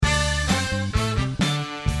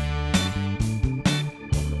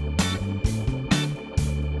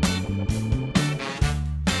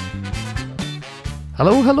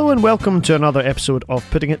Hello, and welcome to another episode of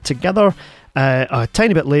Putting It Together. A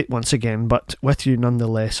tiny bit late once again, but with you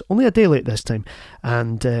nonetheless. Only a day late this time.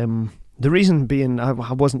 And the reason being, I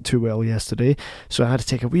wasn't too well yesterday, so I had to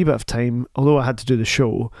take a wee bit of time, although I had to do the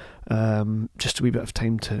show, just a wee bit of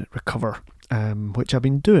time to recover, which I've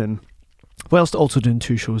been doing, whilst also doing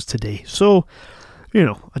 2 shows today. So, you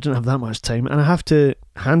know, I didn't have that much time, and I have to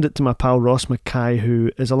hand it to my pal Ross Mackay, who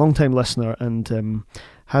is a long-time listener and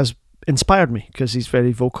has inspired me, because he's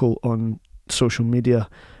very vocal on social media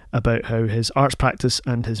about how his arts practice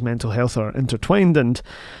and his mental health are intertwined, and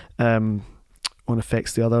one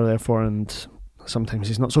affects the other, therefore, and sometimes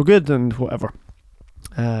he's not so good and whatever.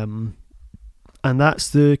 And that's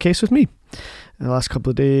the case with me. The last couple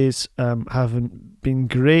of days haven't been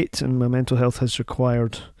great, and my mental health has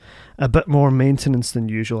required a bit more maintenance than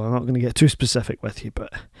usual. I'm not going to get too specific with you,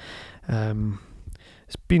 but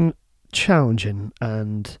it's been challenging,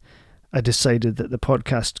 and I decided that the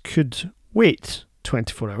podcast could wait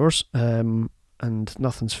 24 hours and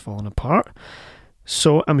nothing's fallen apart.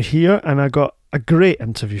 So I'm here, and I got a great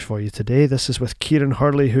interview for you today. This is with Kieran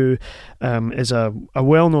Hurley, who is a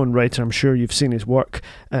well-known writer. I'm sure you've seen his work.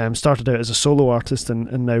 Started out as a solo artist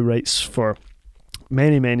and now writes for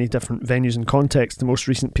many different venues and contexts. The most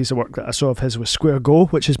recent piece of work that I saw of his was Square Go,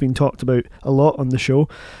 which has been talked about a lot on the show,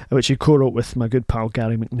 which he co-wrote with my good pal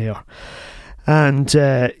Gary McNair. And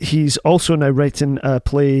he's also now writing a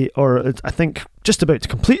play, or I think just about to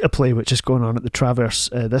complete a play, which is going on at the Traverse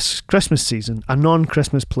this Christmas season, a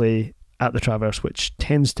non-Christmas play at the Traverse, which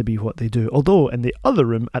tends to be what they do. Although in the other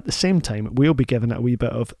room at the same time, we'll be giving it a wee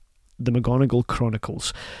bit of the McGonagall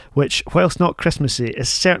Chronicles, which, whilst not Christmassy, is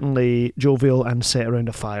certainly jovial and set around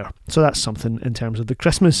a fire. So that's something in terms of the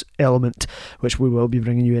Christmas element, which we will be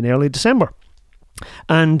bringing you in early December.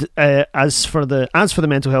 And as for the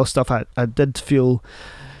mental health stuff, I did feel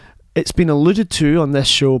it's been alluded to on this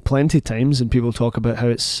show plenty of times, and people talk about how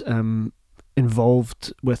it's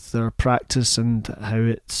involved with their practice and how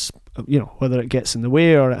it's, you know, whether it gets in the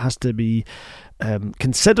way or it has to be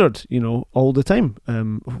considered, you know, all the time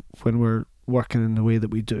when we're working in the way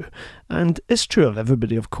that we do. And it's true of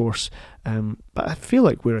everybody, of course, but I feel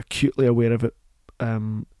like we're acutely aware of it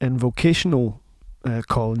in vocational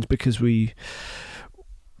callings, because we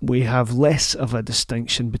have less of a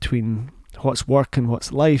distinction between what's work and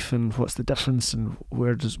what's life, and what's the difference, and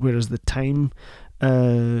where is the time,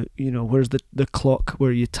 you know, where's the clock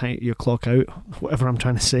where you time your clock out, whatever I'm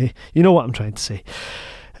trying to say. You know what I'm trying to say.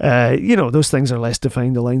 You know, those things are less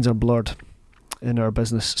defined, the lines are blurred in our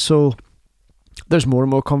business. So there's more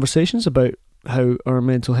and more conversations about how our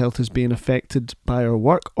mental health is being affected by our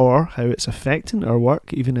work, or how it's affecting our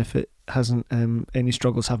work, even if it hasn't, any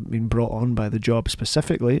struggles haven't been brought on by the job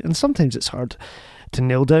specifically. And sometimes it's hard to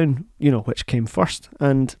nail down, you know, which came first,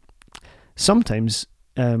 and sometimes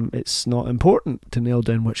it's not important to nail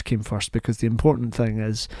down which came first, because the important thing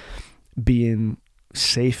is being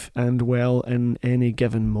safe and well in any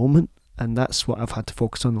given moment. And that's what I've had to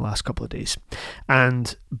focus on the last couple of days.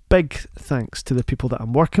 And big thanks to the people that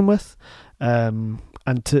I'm working with,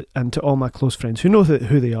 and to all my close friends who know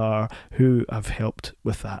who they are, who have helped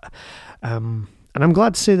with that. And I'm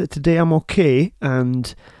glad to say that today I'm okay,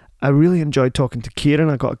 and I really enjoyed talking to Kieran.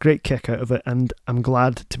 I got a great kick out of it, and I'm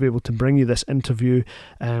glad to be able to bring you this interview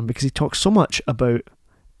because he talks so much about,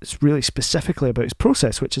 it's really specifically about his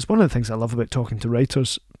process, which is one of the things I love about talking to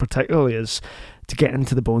writers, particularly, is to get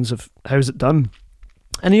into the bones of how's it done.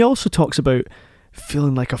 And he also talks about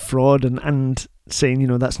feeling like a fraud and saying, you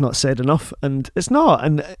know, that's not said enough, and it's not.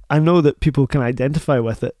 And I know that people can identify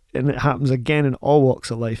with it, and it happens again in all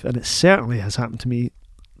walks of life, and it certainly has happened to me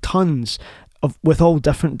tons with all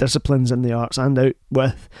different disciplines in the arts and out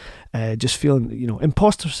with just feeling, you know,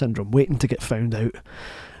 imposter syndrome, waiting to get found out.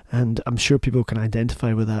 And I'm sure people can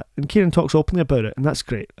identify with that. And Kieran talks openly about it, and that's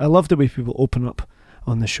great. I love the way people open up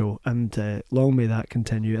on the show, and long may that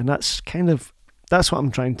continue. And that's what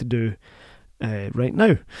I'm trying to do right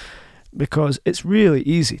now, because it's really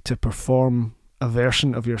easy to perform a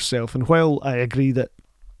version of yourself. And while I agree that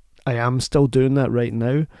I am still doing that right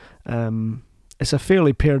now, it's a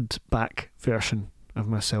fairly pared back version of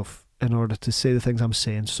myself in order to say the things I'm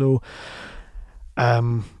saying. So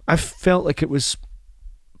I felt like it was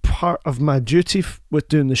part of my duty with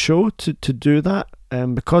doing the show to do that,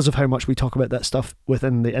 because of how much we talk about that stuff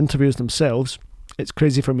within the interviews themselves. It's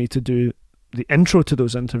crazy for me to do the intro to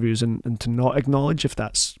those interviews and to not acknowledge if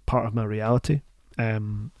that's part of my reality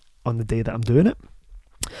on the day that I'm doing it.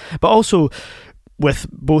 But also with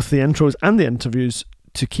both the intros and the interviews,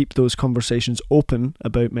 to keep those conversations open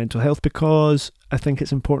about mental health, because I think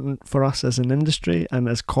it's important for us as an industry and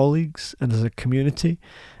as colleagues and as a community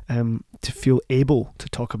to feel able to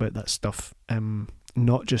talk about that stuff,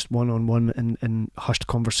 not just one-on-one in hushed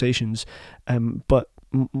conversations, but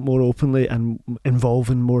more openly and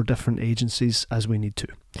involving more different agencies as we need to.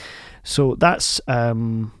 So that's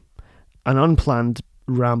an unplanned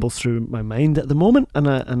ramble through my mind at the moment, and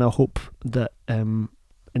I hope that in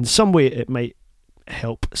some way it might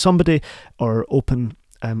help somebody or open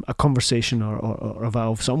a conversation or a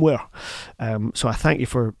valve somewhere. So I thank you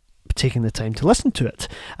for taking the time to listen to it,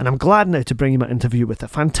 and I'm glad now to bring you my interview with the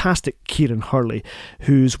fantastic Kieran Hurley,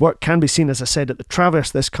 whose work can be seen, as I said, at the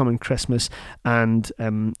Traverse this coming Christmas, and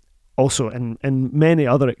also in many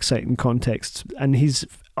other exciting contexts. And he's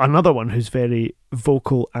another one who's very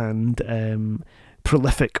vocal and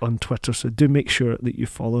prolific on Twitter, so do make sure that you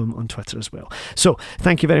follow him on Twitter as well. So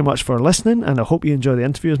thank you very much for listening, and I hope you enjoy the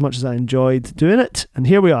interview as much as I enjoyed doing it. And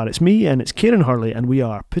here we are, it's me and it's Kieran Hurley, and we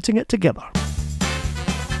are putting it together.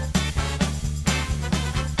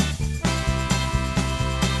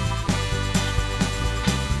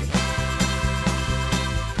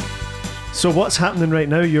 So what's happening right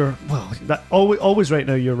now? Always right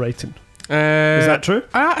now you're writing. Is that true?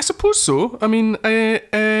 I suppose so. I mean,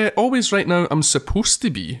 always right now I'm supposed to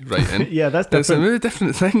be writing. Yeah, that's different. It's a really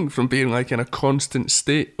different thing from being like in a constant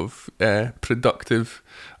state of productive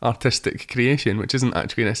artistic creation, which isn't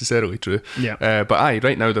actually necessarily true. Yeah. But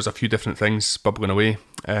right now there's a few different things bubbling away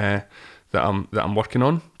that I'm working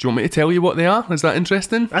on. Do you want me to tell you what they are? Is that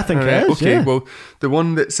interesting? I think it is. Okay, yeah. Well, the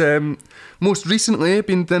one that's most recently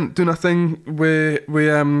been doing a thing with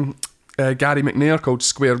Gary McNair called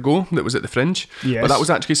Square Go that was at the Fringe. Yes. But that was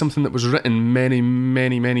actually something that was written many,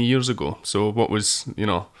 many, many years ago. So what was,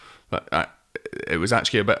 it was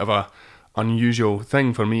actually a bit of a unusual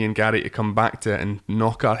thing for me and Gary to come back to it and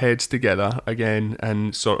knock our heads together again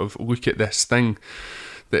and sort of look at this thing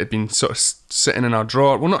that had been sort of sitting in our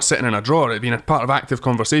drawer. Well, not sitting in a drawer, it had been a part of active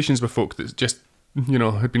conversations with folk that just,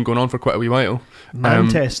 had been going on for quite a wee while. Man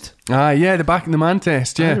Test. Yeah, the Man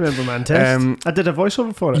Test, yeah. I remember Man Test. I did a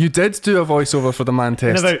voiceover for it. You did do a voiceover for the Man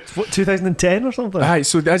Test. In about, 2010 or something? Aye,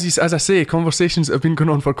 so as I say, conversations have been going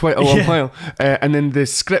on for quite a long while. And then the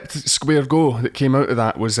script Square Go that came out of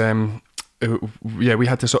that was... we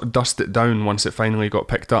had to sort of dust it down once it finally got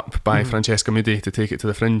picked up by Francesca Moody to take it to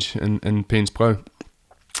the Fringe in Payne's Plough.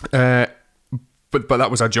 But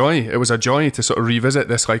that was a joy. It was a joy to sort of revisit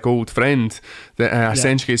this like old friend that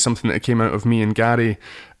essentially is something that came out of me and Gary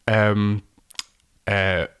kind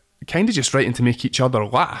of just writing to make each other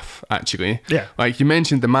laugh, actually. Yeah. Like you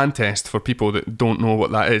mentioned the Man Test, for people that don't know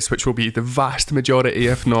what that is, which will be the vast majority,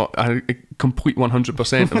 if not a complete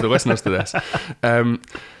 100% of the listeners to this.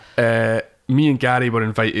 Me and Gary were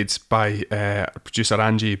invited by producer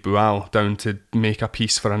Angie Bual down to make a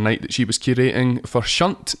piece for a night that she was curating for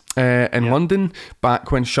Shunt in London,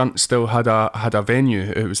 back when Shunt still had a venue.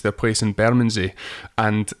 It was their place in Bermondsey,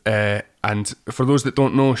 and for those that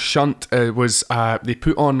don't know, Shunt was they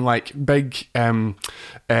put on like big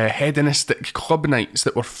hedonistic club nights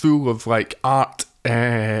that were full of like art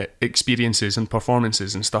experiences and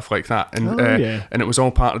performances and stuff like that, and and it was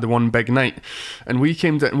all part of the one big night. And we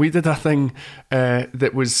came down and we did a thing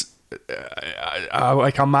that was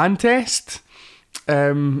like a Man Test.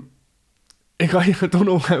 I don't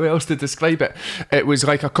know how else to describe it. It was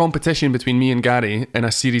like a competition between me and Gary in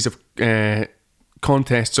a series of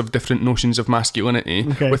contests of different notions of masculinity,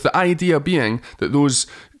 with the idea being that those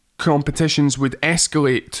competitions would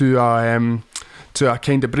escalate to a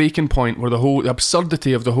kind of breaking point where the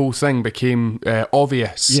absurdity of the whole thing became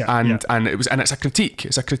obvious, and it's a critique.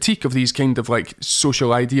 It's a critique of these kind of like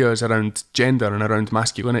social ideas around gender and around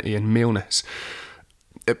masculinity and maleness.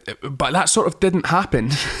 But that sort of didn't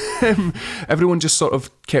happen. Everyone just sort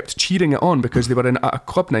of kept cheering it on because they were at a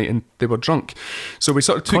club night and they were drunk. So we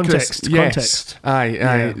sort of took context. Aye.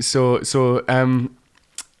 Yeah. So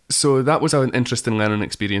that was an interesting learning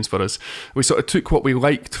experience for us. We sort of took what we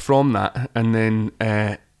liked from that and then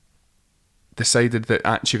decided that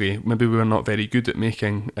actually maybe we were not very good at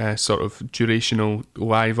making sort of durational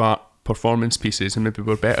live art performance pieces, and maybe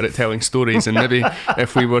we're better at telling stories, and maybe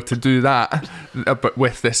if we were to do that but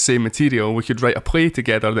with this same material, we could write a play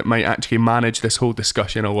together that might actually manage this whole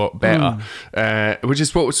discussion a lot better, which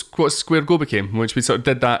is what Square Go became, which we sort of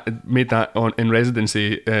did that, made that in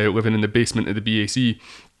residency, living in the basement of the BAC.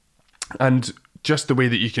 And just the way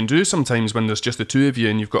that you can do sometimes when there's just the two of you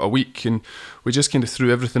and you've got a week, and we just kind of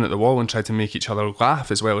threw everything at the wall and tried to make each other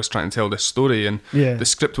laugh as well as trying to tell this story. And the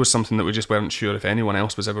script was something that we just weren't sure if anyone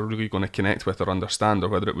else was ever really going to connect with or understand, or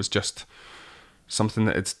whether it was just something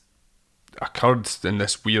that had occurred in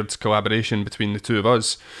this weird collaboration between the two of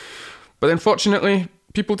us. But then fortunately,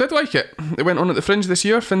 people did like it. It went on at the Fringe this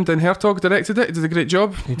year. Fintan Hertog directed it. He did a great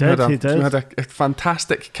job. He did. We had a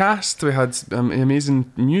fantastic cast. We had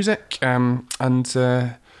amazing music, and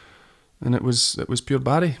it was pure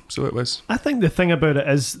Barry. So it was. I think the thing about it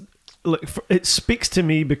is, look, it speaks to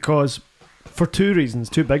me because for two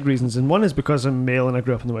big reasons, and one is because I'm male and I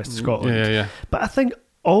grew up in the west of Scotland. Yeah. But I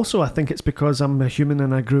think it's because I'm a human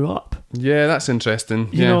and I grew up. Yeah, that's interesting.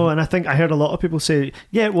 You know, and I think I heard a lot of people say,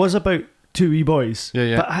 yeah, it was about two wee boys.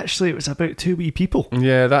 Yeah. But actually it was about two wee people.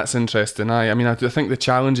 Yeah, that's interesting. I mean, I think the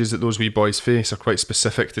challenges that those wee boys face are quite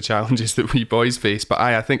specific to challenges that wee boys face. But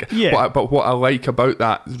I think what I like about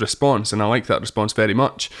that response, and I like that response very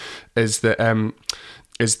much, is that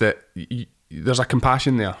there's a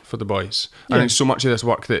compassion there for the boys. Yeah. I think so much of this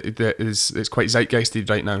work that is quite zeitgeisty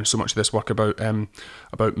right now. So much of this work about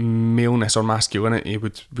maleness or masculinity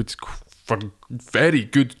would for very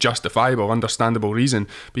good, justifiable, understandable reason,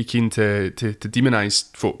 be keen to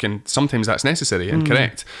demonise folk, and sometimes that's necessary and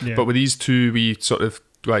correct. Yeah. But with these two wee sort of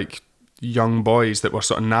like young boys that were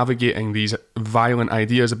sort of navigating these violent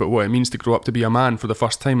ideas about what it means to grow up to be a man for the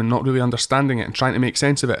first time and not really understanding it and trying to make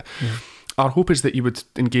sense of it. Yeah. Our hope is that you would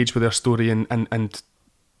engage with their story and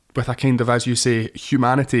with a kind of, as you say,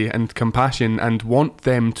 humanity and compassion, and want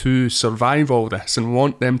them to survive all this and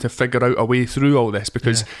want them to figure out a way through all this,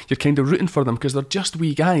 because you're kind of rooting for them because they're just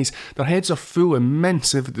wee guys. Their heads are full of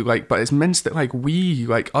mince, but it's mince that we,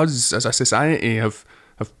 us as a society, have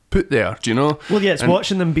put there, do you know? Well, yeah, it's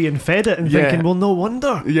watching them being fed it and thinking, well, no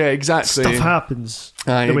wonder. Yeah, exactly. Stuff happens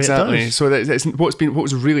the way exactly. It does. So it's what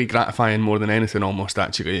was really gratifying more than anything, almost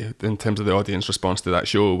actually, in terms of the audience response to that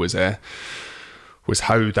show, was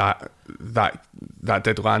how that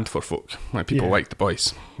did land for folk. Like, people liked the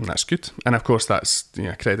boys, and that's good. And of course, that's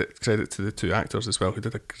credit to the two actors as well, who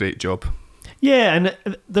did a great job. Yeah, and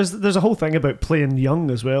there's a whole thing about playing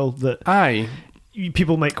young as well that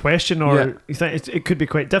people might question, or you think it could be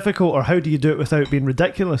quite difficult, or how do you do it without being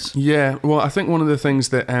ridiculous? Yeah, well, I think one of the things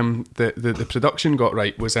that the production got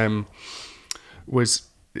right was to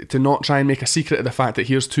not try and make a secret of the fact that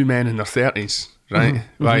here's two men in their 30s, right?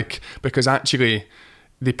 Mm-hmm. Because actually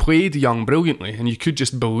they played young brilliantly, and you could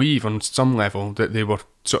just believe on some level that they were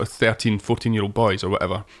sort of 13, 14-year-old boys or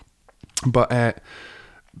whatever. But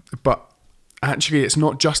actually, it's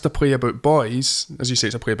not just a play about boys. As you say,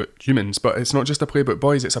 it's a play about humans, but it's not just a play about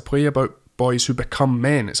boys, it's a play about boys who become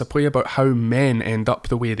men. It's a play about how men end up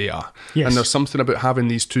the way they are. Yes. And there's something about having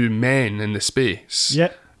these two men in the space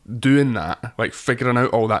doing that, like figuring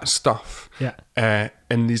out all that stuff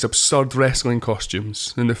in these absurd wrestling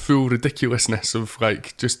costumes and the full ridiculousness of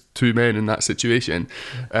like just two men in that situation.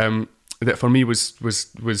 That for me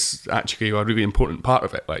was actually a really important part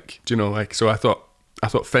of it. Like, do you know, like, so I thought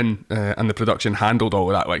Finn and the production handled all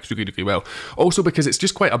of that like really, really well. Also because it's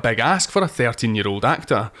just quite a big ask for a 13-year-old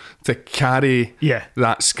actor to carry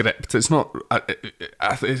that script. It's not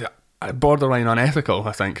it's borderline unethical,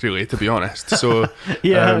 I think, really, to be honest. So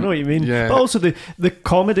I know what you mean. Yeah. But also the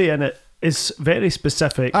comedy in it is very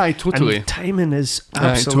specific. Aye, totally. And timing is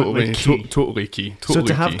absolutely key. Totally key. So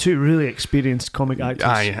to have two really experienced comic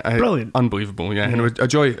actors, brilliant, unbelievable. Yeah, and it was a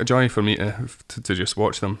joy for me to just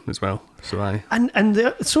watch them as well. So and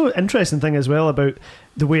the so interesting thing as well about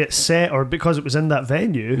the way it's set, or because it was in that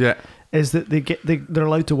venue, is that they're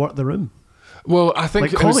allowed to work the room. Well, I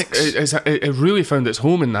think like it really found its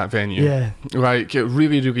home in that venue. Yeah, like it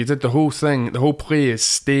really, really did. The whole thing, the whole play is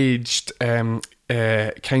staged.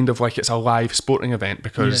 Kind of like it's a live sporting event,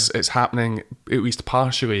 because it's happening at least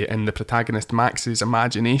partially in the protagonist Max's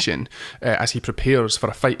imagination as he prepares for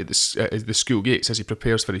a fight at the school gates, as he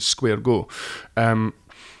prepares for his square go,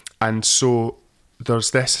 and so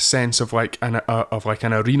there's this sense of like an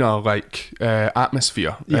arena like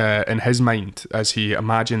atmosphere in his mind as he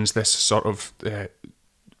imagines this sort of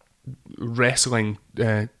wrestling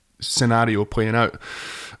scenario playing out.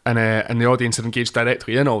 And the audience are engaged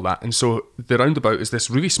directly in all that. And so the roundabout is this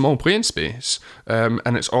really small playing space,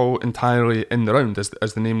 and it's all entirely in the round, as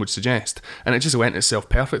the name would suggest. And it just lent itself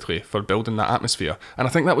perfectly for building that atmosphere. And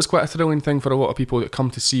I think that was quite a thrilling thing for a lot of people that come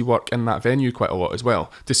to see work in that venue quite a lot as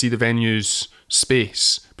well, to see the venue's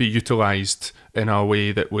space be utilised in a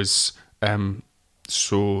way that was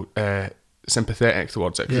so sympathetic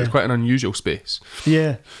towards it, because it's quite an unusual space.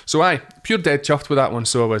 Yeah. So pure dead chuffed with that one,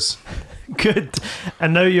 so I was. Good.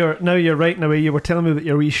 And now you're writing away. You were telling me about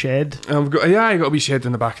your wee shed. I got a wee shed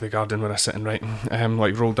in the back of the garden where I sit and write,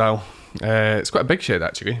 like Roald Dahl. It's quite a big shed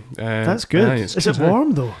actually. That's good. Is it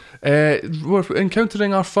warm though? We're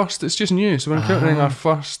encountering our first. It's just new, so we're encountering our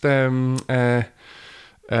first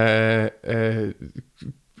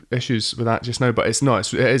issues with that just now, but it's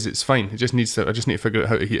not. It's fine. I just need to figure out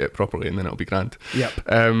how to heat it properly, and then it'll be grand.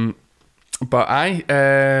 Yep. But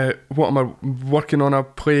what am I working on a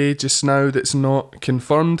play just now that's not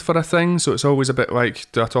confirmed for a thing? So it's always a bit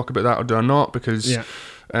like, do I talk about that or do I not? Because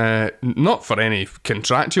not for any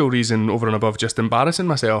contractual reason over and above just embarrassing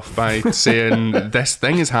myself by saying this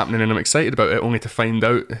thing is happening and I'm excited about it, only to find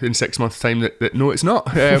out in 6 months' time that no, it's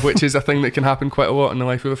not, which is a thing that can happen quite a lot in the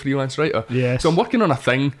life of a freelance writer. Yes. So I'm working on a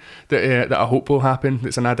thing that I hope will happen.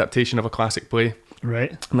 It's an adaptation of a classic play. Right.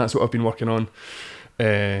 And that's what I've been working on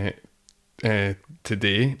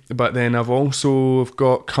today. But then I've also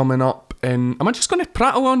got coming up am I just going to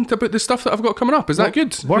prattle on about the stuff that I've got coming up? Is that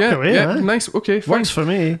good? Work away, yeah, nice. Okay, fine. Works for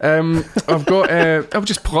me. I've got I'll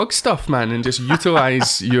just plug stuff, man, and just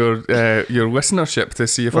utilise your listenership to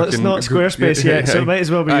see if I can. It's not Squarespace yet, so it might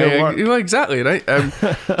as well be your work. Well, exactly, right.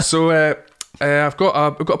 So I've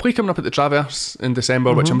got a play coming up at the Traverse in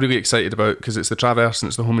December, which I'm really excited about because it's the Traverse and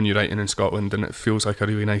it's the home of new writing in Scotland, and it feels like a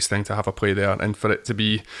really nice thing to have a play there, and for it to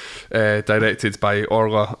be directed by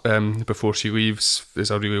Orla before she leaves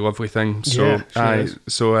is a really lovely thing. So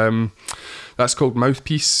that's called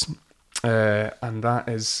Mouthpiece, and that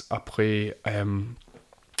is a play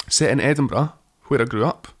set in Edinburgh where I grew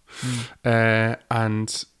up,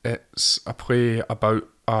 and it's a play about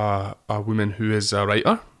a woman who is a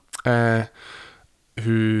writer.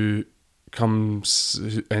 Who comes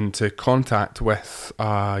into contact with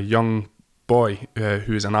a young boy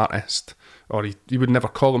who is an artist, or he would never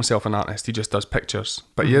call himself an artist, he just does pictures,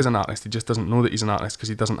 but he is an artist, he just doesn't know that he's an artist because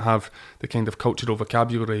he doesn't have the kind of cultural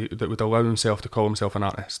vocabulary that would allow himself to call himself an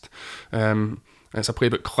artist. It's a play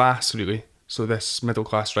about class, really. So this middle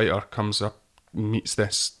class writer comes up, meets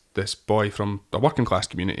this boy from a working class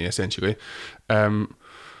community, essentially,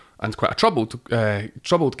 and quite a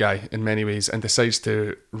troubled guy in many ways, and decides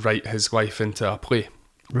to write his life into a play.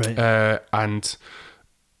 Right. And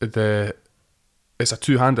it's a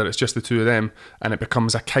two-hander, it's just the two of them, and it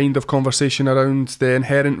becomes a kind of conversation around the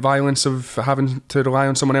inherent violence of having to rely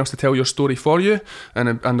on someone else to tell your story for you,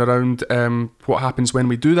 and around what happens when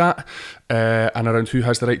we do that, and around who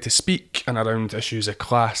has the right to speak, and around issues of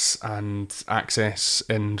class and access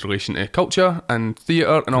in relation to culture and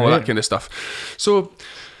theatre and all that kind of stuff. So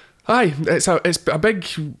it's a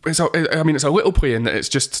little play in that it's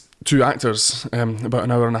just two actors, about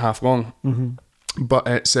an hour and a half long, but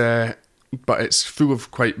it's full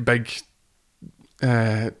of quite big,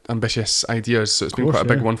 ambitious ideas. So it's been quite a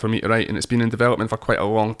big one for me to write, and it's been in development for quite a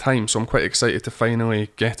long time. So I'm quite excited to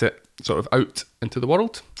finally get it sort of out into the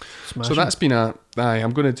world. Smashing. So that's been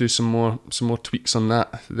I'm going to do some more tweaks on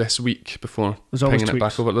that this week before pinging it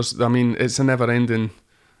back over. It's a never-ending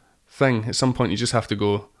thing. At some point, you just have to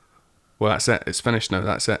go, well, that's it. It's finished now.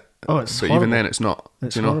 That's it. Oh, it's but horrible. Even then, it's not.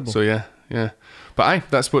 It's horrible. So yeah. But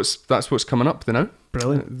that's what's coming up now.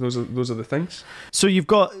 Brilliant. Those are the things. So you've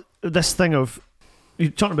got this thing of,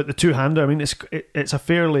 you're talking about the two-hander. I mean, it's a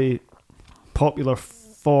fairly popular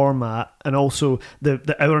format, and also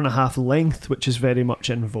the hour and a half length, which is very much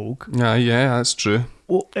in vogue. Yeah, that's true.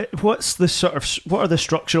 Well, what are the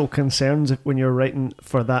structural concerns when you're writing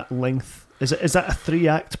for that length? Is that a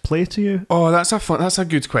 3-act play to you? Oh, that's a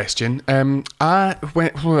good question. A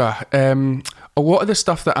lot of the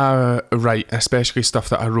stuff that I write, especially stuff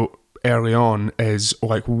that I wrote early on, is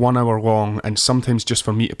like 1 hour long, and sometimes just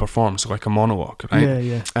for me to perform, so like a monologue, right?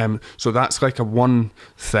 Yeah. So that's like a one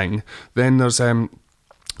thing. Then there's the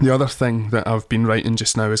other thing that I've been writing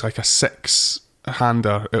just now is like a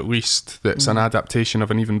 6-hander at least, that's an adaptation of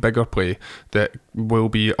an even bigger play that will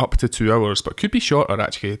be up to 2 hours, but could be shorter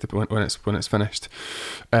actually when it's finished.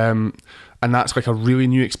 And that's like a really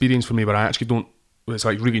new experience for me, where I actually don't. It's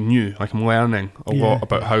like really new. Like I'm learning a lot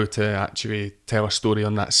about how to actually tell a story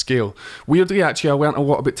on that scale. Weirdly, actually, I learned a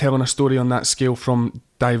lot about telling a story on that scale from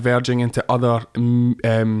diverging into other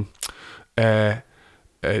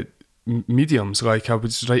mediums. Like I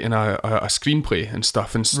was writing a screenplay and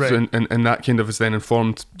stuff, and that kind of has then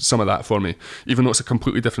informed some of that for me, even though it's a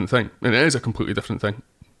completely different thing, and it is a completely different thing.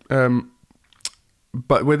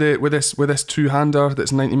 But with this two-hander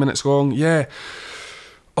that's 90 minutes long,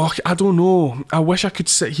 I don't know. I wish I could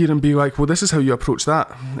sit here and be like, well, this is how you approach that,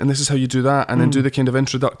 and this is how you do that, and then do the kind of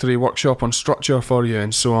introductory workshop on structure for you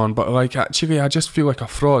and so on. But like, actually, I just feel like a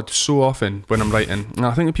fraud so often when I'm writing, and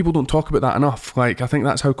I think that people don't talk about that enough. Like, I think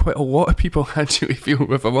that's how quite a lot of people actually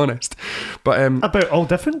feel, if I'm honest. But about all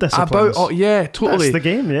different disciplines. Totally. That's the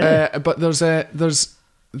game, yeah. But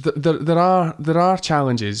there are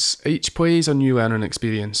challenges. Each play is a new learning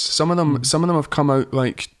experience. Some of them have come out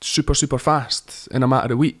like super fast in a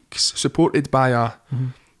matter of weeks, supported by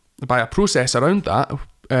a process around that.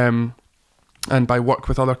 and by work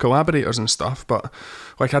with other collaborators and stuff. But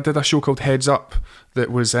like I did a show called Heads Up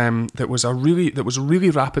that was really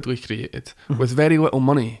rapidly created with very little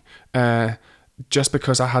money, just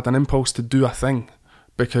because I had an impulse to do a thing.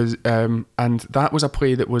 Because and that was a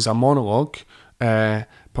play that was a monologue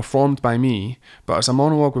performed by me, but it's a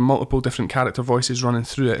monologue with multiple different character voices running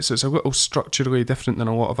through it. So it's a little structurally different than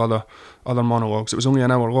a lot of other monologues. It was only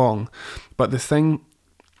an hour long, but the thing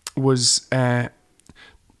was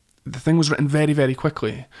written very, very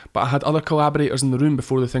quickly, but I had other collaborators in the room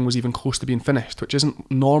before the thing was even close to being finished, which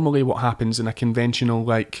isn't normally what happens in a conventional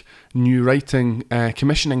like new writing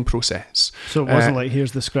commissioning process. So it wasn't like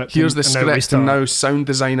here's the script and now sound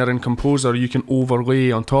designer and composer, you can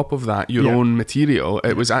overlay on top of that your own material.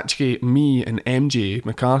 It was actually me and MJ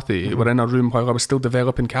McCarthy were in a room while I was still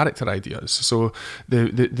developing character ideas. So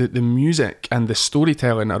the music and the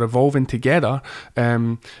storytelling are evolving together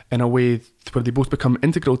in a way where they both become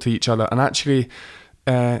integral to each other, and actually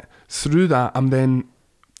through that I'm then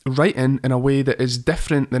writing in a way that is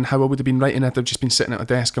different than how I would have been writing if I'd just been sitting at a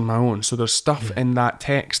desk on my own. So there's stuff in that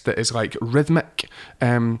text that is like rhythmic,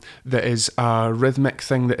 that is a rhythmic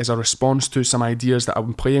thing that is a response to some ideas that I've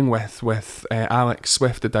been playing with Alex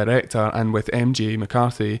Swift, the director, and with MJ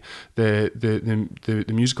McCarthy, the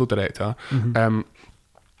musical director, and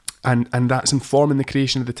that's informing the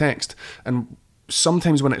creation of the text. And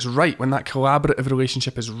sometimes when it's right, when that collaborative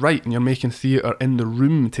relationship is right and you're making theatre in the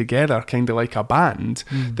room together, kind of like a band,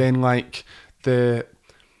 then like the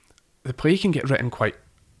play can get written quite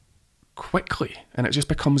quickly and it just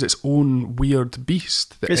becomes its own weird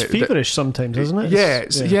beast. It's feverish sometimes, isn't it?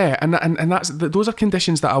 Yeah. And those are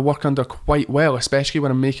conditions that I work under quite well, especially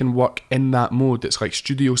when I'm making work in that mode. It's like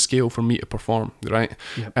studio scale for me to perform, right?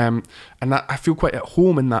 Yep. And that I feel quite at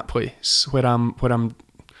home in that place where I'm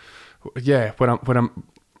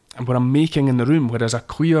making in the room, where there's a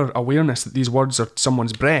clear awareness that these words are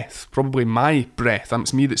someone's breath, probably my breath, and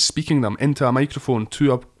it's me that's speaking them into a microphone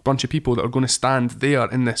to a bunch of people that are going to stand there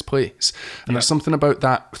in this place. And there's something about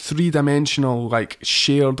that three-dimensional, like,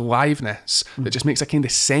 shared liveness that just makes a kind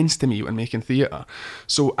of sense to me when making theatre.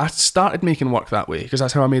 So I started making work that way, because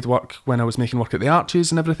that's how I made work when I was making work at the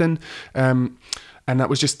Arches and everything. And that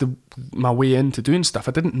was just my way into doing stuff.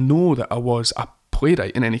 I didn't know that I was a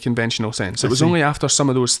playwright in any conventional sense. It was only after some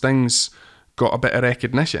of those things got a bit of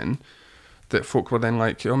recognition that folk were then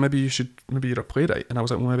like, oh, maybe you're a playwright. And I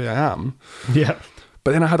was like, well, maybe I am. Yeah.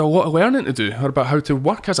 But then I had a lot of learning to do about how to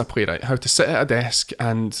work as a playwright, how to sit at a desk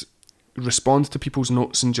and respond to people's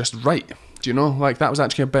notes and just write. Do you know? Like, that was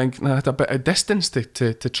actually I had a bit of distance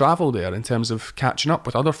to travel there in terms of catching up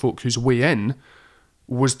with other folk whose way in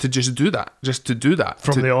was to just do that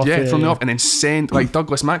from the off, and then send, like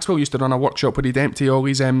Douglas Maxwell used to run a workshop where he'd empty all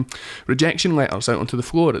these rejection letters out onto the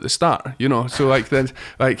floor at the start, you know. So and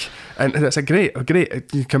that's a great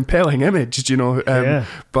compelling image, you know.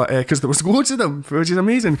 But because there was loads of them, which is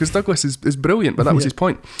amazing, because Douglas is brilliant, but that was his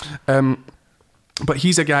point. But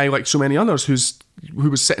he's a guy like so many others who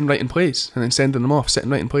was sitting writing plays and then sending them off,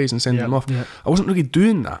 sitting writing plays and sending them off. Yeah. I wasn't really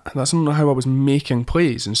doing that. That's not how I was making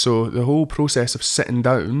plays. And so the whole process of sitting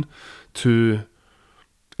down to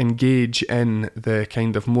engage in the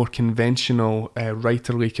kind of more conventional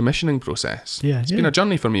writerly commissioning process. It's been a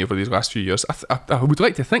journey for me over these last few years. I would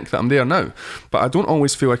like to think that I'm there now, but I don't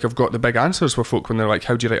always feel like I've got the big answers for folk when they're like,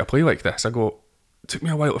 how do you write a play like this? I go, it took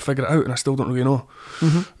me a while to figure it out and I still don't really know.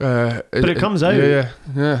 But it comes out. Yeah,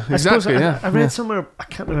 exactly. I read somewhere, I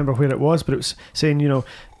can't remember where it was, but it was saying, you know,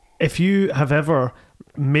 if you have ever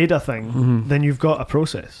made a thing, then you've got a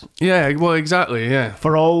process. Yeah, well, exactly, yeah.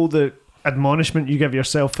 For all the admonishment you give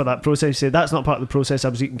yourself for that process, you say, that's not part of the process, I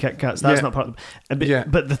was eating Kit Kats, that's not part of the...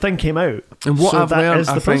 But the thing came out. And what I've learned,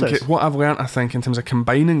 I think, in terms of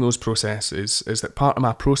combining those processes is that part of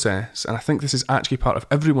my process, and I think this is actually part of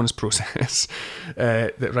everyone's process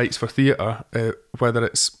that writes for theatre, whether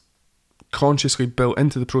it's consciously built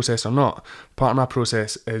into the process or not, part of my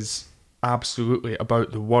process is absolutely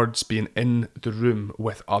about the words being in the room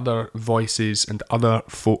with other voices and other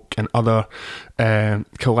folk and other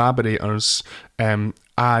collaborators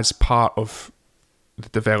as part of the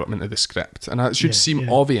development of the script. And that should seem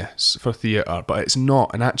obvious for theatre, but it's not.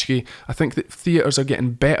 And actually, I think that theatres are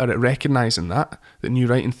getting better at recognising that new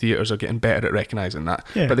writing theatres are getting better at recognising that.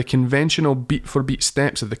 But the conventional beat for beat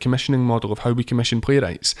steps of the commissioning model of how we commission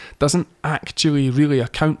playwrights doesn't actually really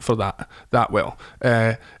account for that well.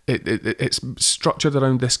 It's structured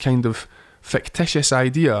around this kind of fictitious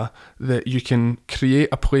idea that you can create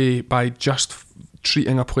a play by just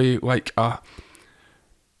treating a play like a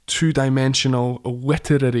two-dimensional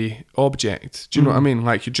literary object. Do you know what I mean?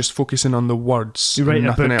 Like, you're just focusing on the words. You write and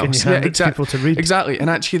nothing a book else. And you hand it to people to read. Exactly. And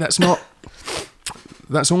actually, that's not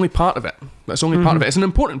That's only part of it. That's only part of it. It's an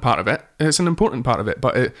important part of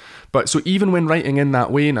it. But so even when writing in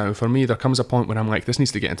that way now, for me, there comes a point where I'm like, this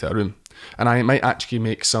needs to get into a room, and I might actually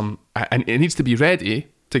make some, and it needs to be ready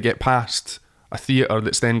to get past a theatre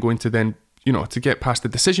that's then going to then, to get past the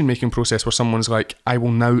decision-making process where someone's like, I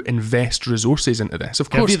will now invest resources into this. Of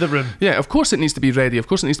course, give you the room. Yeah, of course it needs to be ready. Of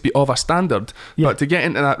course it needs to be of a standard. Yeah. But to get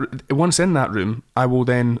into that, once in that room, I will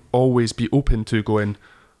then always be open to going,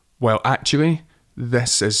 well, actually,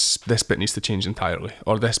 this bit needs to change entirely,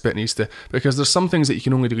 or this bit needs to, because there's some things that you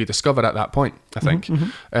can only really discover at that point, I think.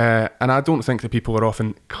 And I don't think that people are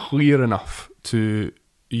often clear enough to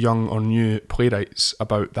young or new playwrights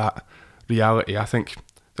about that reality. I think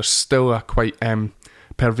there's still a quite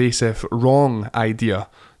pervasive wrong idea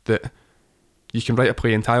that you can write a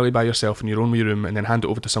play entirely by yourself in your own wee room and then hand it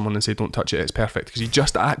over to someone and say, don't touch it, it's perfect, because you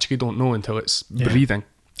just actually don't know until it's breathing.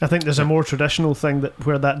 I think there's a more traditional thing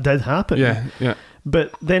where that did happen. Yeah.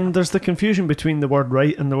 But then there's the confusion between the word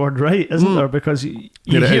right and the word right, isn't there? Because you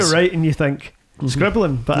hear right and you think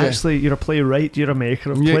scribbling, but actually you're a playwright, you're a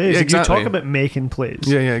maker of plays. Exactly. And you talk about making plays.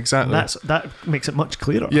 Yeah, exactly. That makes it much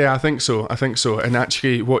clearer. Yeah, I think so. And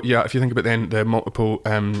actually, if you think about then the multiple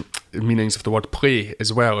meanings of the word play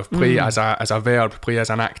as well, of play as a verb, play as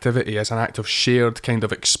an activity, as an act of shared kind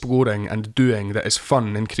of exploring and doing that is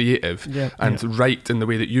fun and creative, and right in the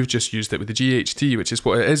way that you've just used it with the GHT, which is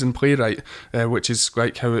what it is in playwright, which is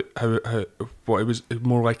like how what it was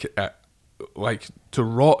more like to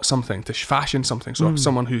rot something, to fashion something. So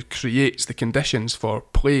someone who creates the conditions for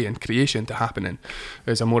play and creation to happen in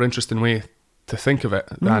is a more interesting way to think of it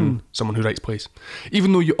than someone who writes plays.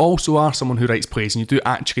 Even though you also are someone who writes plays, and you do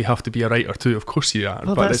actually have to be a writer too. Of course you are,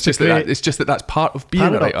 but it's just that that's part of being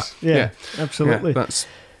paradox. A writer. Yeah, absolutely. Yeah,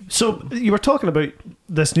 so you were talking about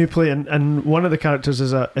this new play, and one of the characters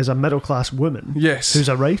is a middle class woman. Yes, who's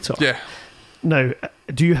a writer. Yeah. Now,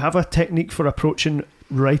 do you have a technique for approaching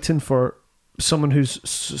writing for someone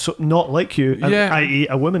who's not like you, i.e.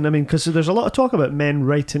 a woman? I mean, because there's a lot of talk about men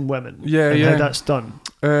writing women, and how that's done.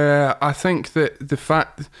 I think that the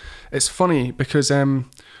fact, it's funny because you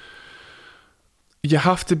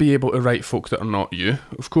have to be able to write folk that are not you.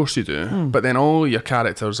 Of course you do. But then all your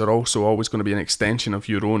characters are also always going to be an extension of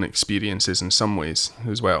your own experiences in some ways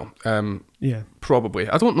as well. Probably.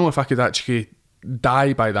 I don't know if I could actually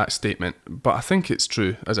die by that statement, but I think it's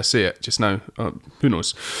true as I say it just now. Who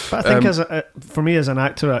knows? But I think for me as an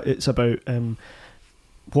actor, it's about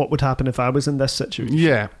what would happen if I was in this situation.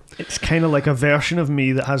 Yeah. It's kind of like a version of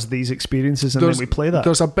me that has these experiences, and then we play that.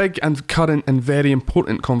 There's a big and current and very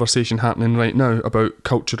important conversation happening right now about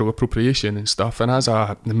cultural appropriation and stuff, and as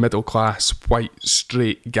a middle class white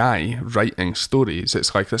straight guy writing stories,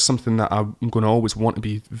 it's like that's something that I'm going to always want to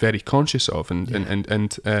be very conscious of, and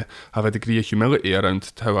have a degree of humility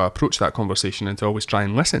around how I approach that conversation, and to always try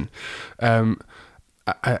and listen.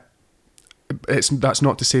 That's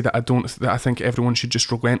not to say that I think everyone should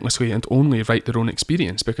just relentlessly and only write their own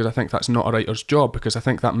experience, because I think that's not a writer's job, because I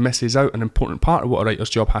think that misses out an important part of what a writer's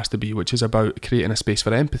job has to be, which is about creating a space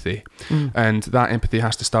for empathy. And that empathy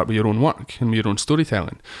has to start with your own work and with your own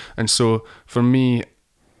storytelling. And so for me,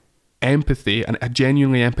 empathy and a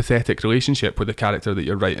genuinely empathetic relationship with the character that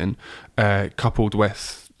you're writing, coupled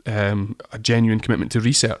with a genuine commitment to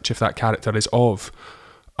research if that character is of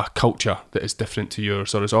a culture that is different to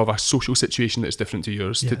yours, or is of a social situation that is different to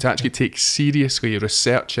yours, to actually take seriously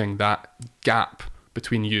researching that gap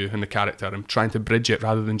between you and the character and trying to bridge it,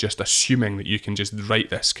 rather than just assuming that you can just write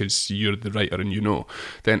this because you're the writer and you know.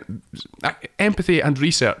 Then empathy and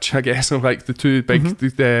research, I guess, are like the two big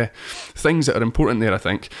the things that are important there, I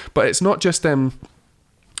think. But it's not just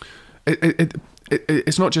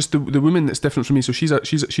it's not just the woman that's different from me. So she's a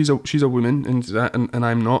woman, and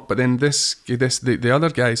I'm not. But then the other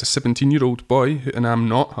guy is a 17-year-old boy, and I'm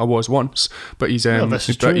not. I was once, but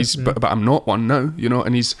but I'm not one now.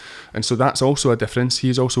 And so that's also a difference.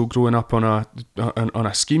 He's also growing up on a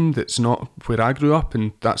scheme that's not where I grew up,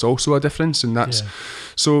 and that's also a difference. And that's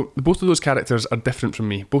so both of those characters are different from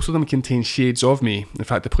me. Both of them contain shades of me. In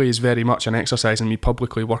fact, the play is very much an exercise in me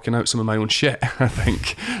publicly working out some of my own shit. I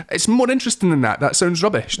think it's more interesting than that. That sounds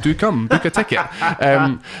rubbish. Do come, book a ticket.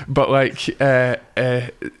 But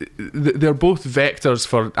they're both vectors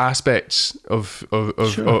for aspects of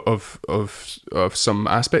some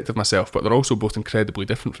aspect of myself, but they're also both incredibly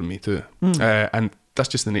different from me too. And that's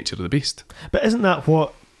just the nature of the beast. But isn't that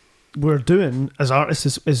what we're doing as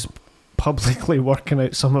artists? Is publicly working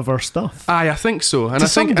out some of our stuff. I think so. And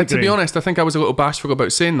to be honest, I think I was a little bashful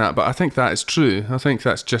about saying that, but I think that is true. I think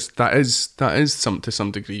that is to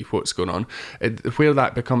some degree what's going on. Where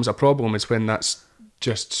that becomes a problem is when that's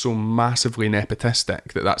just so massively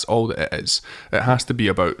nepotistic that that's all that it is. It has to be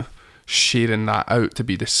about sharing that out to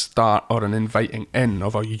be the start or an inviting in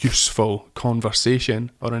of a useful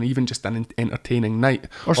conversation or even just an entertaining night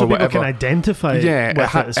or so whatever. People can identify with it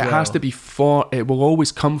as well. It has to be for, it will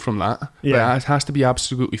always come from that, but it has to be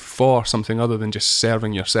absolutely for something other than just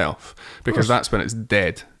serving yourself, because that's when it's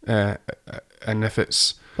dead. And if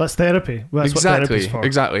it's, that's therapy. That's what therapy's for.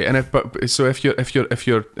 Exactly. And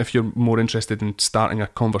if you're more interested in starting a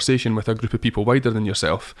conversation with a group of people wider than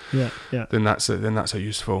yourself, then that's a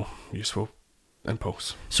useful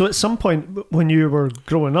impulse. So at some point when you were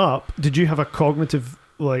growing up, did you have a cognitive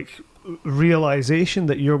realization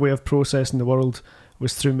that your way of processing the world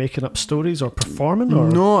was through making up stories or performing? Or?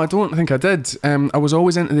 No, I don't think I did. I was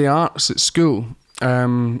always into the arts at school. I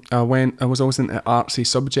was always into artsy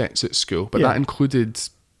subjects at school, but that included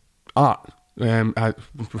art.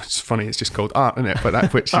 It's funny, it's just called art, isn't it? But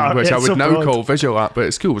that which I would now call visual art, but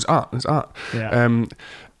at school was art. It's art. Yeah.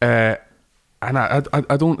 And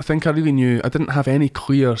I don't think I really knew. I didn't have any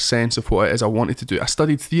clear sense of what it is I wanted to do. I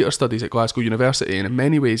studied theatre studies at Glasgow University, and in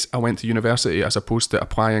many ways I went to university as opposed to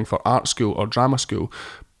applying for art school or drama school,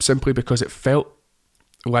 simply because it felt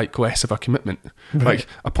like less of a commitment. Right. Like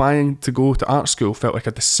applying to go to art school felt like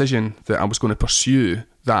a decision that I was going to pursue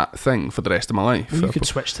that thing for the rest of my life. Well, you could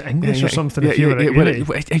switch to English or something if you were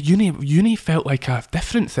at uni. Uni felt like a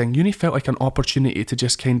different thing. Uni felt like an opportunity to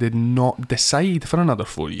just kind of not decide for another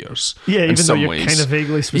 4 years. Yeah, even though you're kind of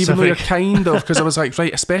vaguely specific. Even though you're kind of, because I was like,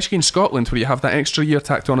 right, especially in Scotland where you have that extra year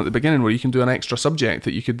tacked on at the beginning where you can do an extra subject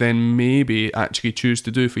that you could then maybe actually choose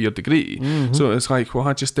to do for your degree. Mm-hmm. So it's like, well,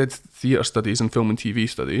 I just did theatre studies and film and TV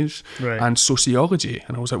studies and sociology.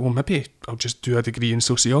 And I was like, well, maybe I'll just do a degree in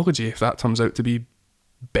sociology if that turns out to be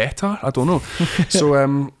better. I don't know. So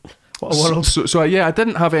what a world. So I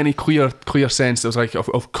didn't have any clear sense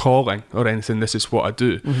of calling or anything. This is what I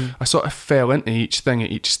do. Mm-hmm. I sort of fell into each thing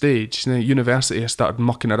at each stage. In university I started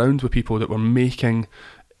mucking around with people that were making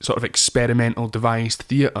sort of experimental devised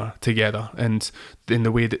theatre together, and in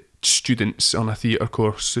the way that students on a theatre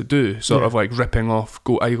course do, sort of like ripping off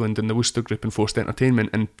Goat Island and the Wooster Group and Forced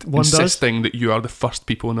Entertainment and insisting that you are the first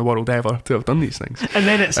people in the world ever to have done these things. And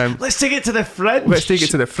then it's, let's take it to the fringe. Let's take it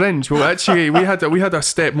to the fringe. Well, actually, we had a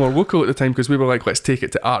step more local at the time because we were like, let's take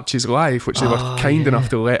it to Archie's Live, which they were kind enough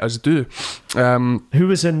to let us do. Who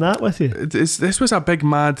was in that with you? This was a big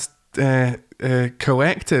mad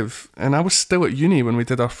collective, and I was still at uni when we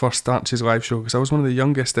did our first Archie's Live show because I was one of the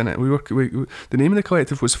youngest in it. We the name of the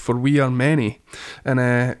collective was For We Are Many,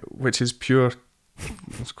 and which is pure.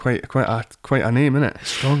 It's quite a name, isn't it?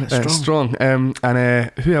 It's strong. And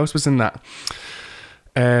who else was in that?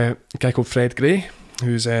 A guy called Fred Gray,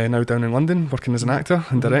 who's now down in London working as an actor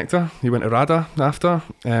and director. He went to RADA after.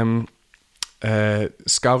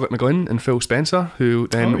 Scarlett McGlynn and Phil Spencer, who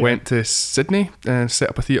then went to Sydney and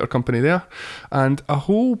set up a theatre company there, and a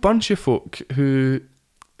whole bunch of folk who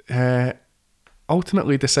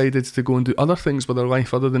ultimately decided to go and do other things with their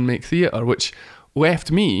life other than make theatre, which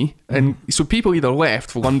left me, and so people either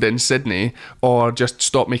left for London, Sydney, or just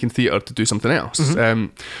stopped making theatre to do something else.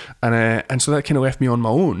 And so that kind of left me on my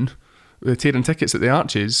own, tearing tickets at the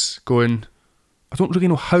Arches, going, I don't really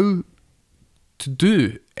know how to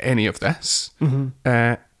do any of this.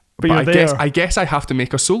 But I guess I have to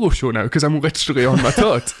make a solo show now because I'm literally on my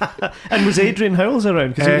toad. And was Adrian Howells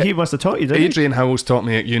around? Because he must have taught you, didn't he? Adrian Howells taught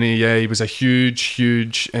me at uni, yeah. He was a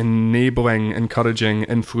huge, enabling, encouraging,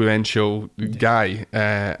 influential guy.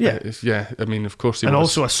 I mean, of course he was. And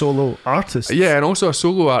also a solo artist. Yeah, and also a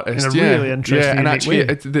solo artist. In a really interesting and actually,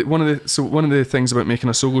 way. One of the things about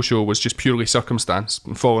making a solo show was just purely circumstance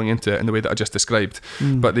and falling into it in the way that I just described.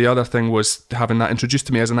 But the other thing was having that introduced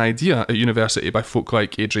to me as an idea at university by folk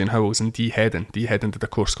like Adrian Howells and Dee Hedden. Dee Hedden did a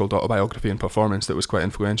course called Autobiography and Performance that was quite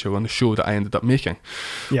influential on the show that I ended up making,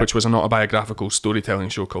 which was an autobiographical storytelling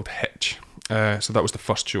show called Hitch. So that was the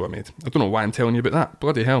first show I made. I don't know why I'm telling you about that.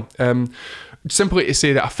 Bloody hell. Simply to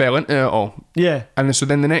say that I fell into it all. Yeah. And so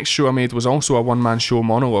then the next show I made was also a one-man show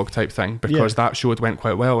monologue type thing because that show had went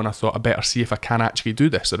quite well, and I thought I better see if I can actually do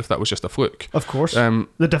this or if that was just a fluke. Of course.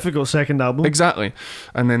 The difficult second album. Exactly.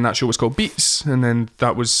 And then that show was called Beats, and then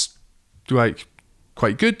that was like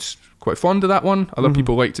quite good, quite fond of that one. Other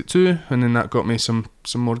people liked it too, and then that got me some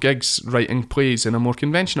more gigs writing plays in a more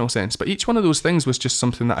conventional sense. But each one of those things was just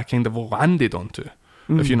something that I kind of landed onto,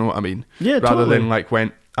 if you know what I mean. Yeah, rather than like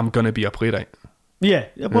went, I'm going to be a playwright. Yeah,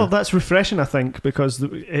 well, that's refreshing, I think, because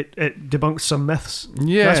it debunks some myths.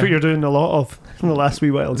 Yeah. That's what you're doing a lot of in the last wee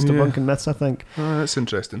while, is debunking myths, I think. Oh, that's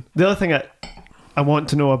interesting. The other thing I want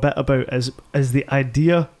to know a bit about is the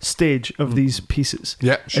idea stage of these pieces.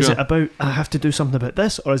 Yeah, sure. Is it about I have to do something about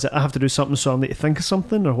this, or is it I have to do something so I need to think of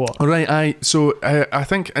something, or what? All right, so I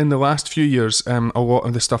think in the last few years, a lot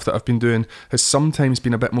of the stuff that I've been doing has sometimes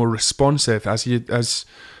been a bit more responsive as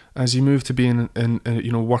you move to being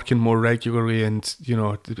in working more regularly and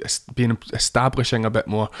being establishing a bit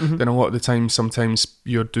more. Then a lot of the time, sometimes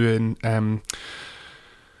you're doing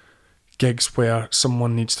gigs where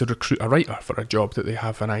someone needs to recruit a writer for a job that they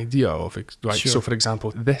have an idea of. Like, sure. So for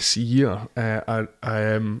example, this year I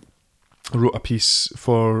wrote a piece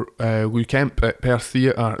for Lou Kemp at Perth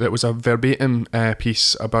Theatre that was a verbatim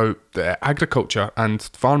piece about agriculture and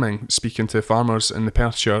farming, speaking to farmers in the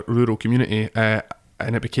Perthshire rural community,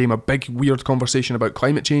 and it became a big weird conversation about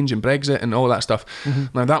climate change and Brexit and all that stuff.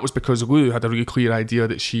 Now that was because Lou had a really clear idea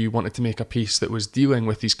that she wanted to make a piece that was dealing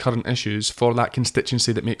with these current issues for that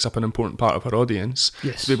constituency that makes up an important part of her audience,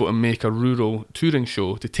 yes. to be able to make a rural touring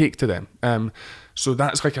show to take to them. So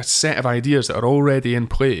that's like a set of ideas that are already in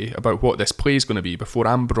play about what this play is going to be before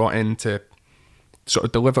I'm brought in to sort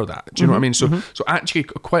of deliver that. Do you know what I mean? So actually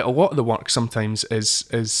quite a lot of the work sometimes is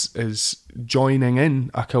joining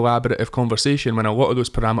in a collaborative conversation when a lot of those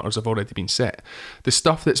parameters have already been set. The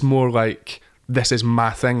stuff that's more like, this is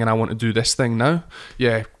my thing and I want to do this thing now,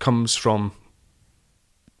 comes from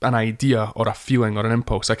an idea or a feeling or an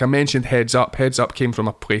impulse. Like I mentioned Heads Up came from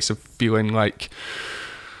a place of feeling like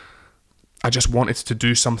I just wanted to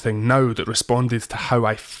do something now that responded to how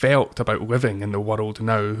I felt about living in the world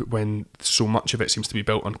now, when so much of it seems to be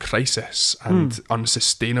built on crisis and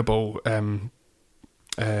unsustainable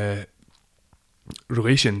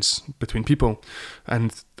relations between people.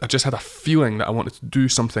 And I just had a feeling that I wanted to do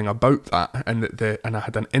something about that, and and I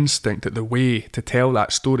had an instinct that the way to tell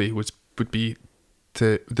that story would be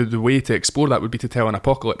the way to explore that would be to tell an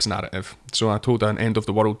apocalypse narrative. So I told an end of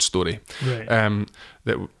the world story, right.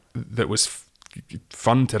 That was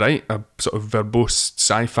fun to write, a sort of verbose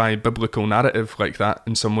sci-fi biblical narrative like that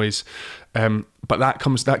in some ways, but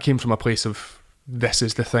that came from a place of, this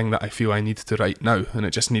is the thing that I feel I need to write now, and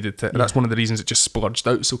it just needed to. That's one of the reasons it just splurged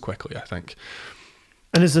out so quickly, I think.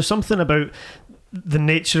 And is there something about the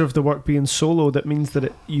nature of the work being solo that means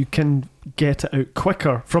that you can get it out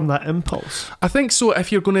quicker from that impulse? I think so.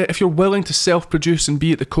 If you're willing to self-produce and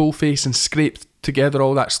be at the coalface and scrape together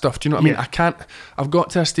all that stuff, do you know what I mean? I've got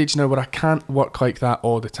to a stage now where I can't work like that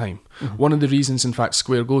all the time. One of the reasons, in fact,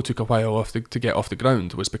 Square Go took a while to get off the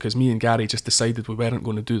ground was because me and Gary just decided we weren't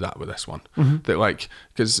going to do that with this one. That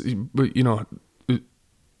because we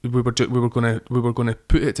were going to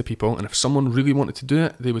put it to people, and if someone really wanted to do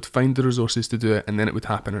it, they would find the resources to do it, and then it would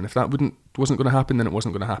happen. And if that wasn't going to happen, then it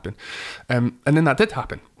wasn't going to happen. And then that did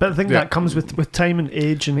happen. But I think that comes with time and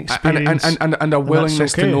age and experience, and a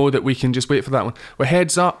willingness to know that we can just wait for that one. With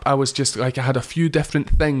Heads Up, I was just like, I had a few different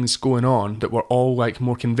things going on that were all like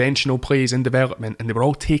more conventional plays in development, and they were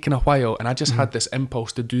all taking a while. And I just had this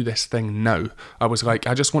impulse to do this thing now. I was like,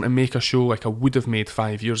 I just want to make a show like I would have made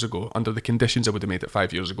 5 years ago, under the conditions I would have made it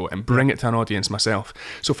 5 years ago, and bring it to an audience myself.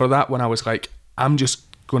 So for that one, I was like, I'm just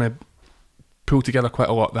going to pull together quite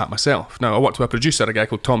a lot of that myself. Now, I worked with a producer, a guy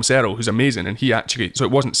called Tom Serrell, who's amazing, and he actually, so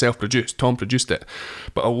it wasn't self-produced, Tom produced it,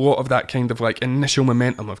 but a lot of that kind of like initial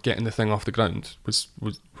momentum of getting the thing off the ground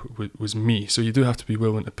was me. So you do have to be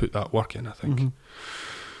willing to put that work in, I think.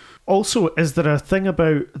 Also, is there a thing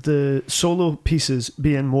about the solo pieces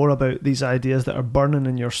being more about these ideas that are burning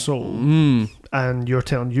in your soul, and you're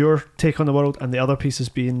telling your take on the world, and the other pieces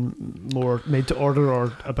being more made to order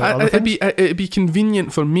or about other things? It'd be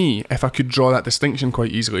convenient for me if I could draw that distinction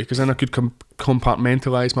quite easily, because then I could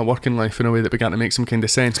compartmentalise my working life in a way that began to make some kind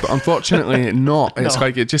of sense. But unfortunately, not. It's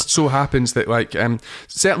like, it just so happens that like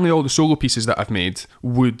certainly all the solo pieces that I've made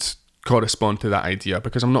would correspond to that idea,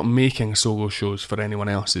 because I'm not making solo shows for anyone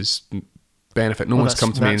else's benefit. No one's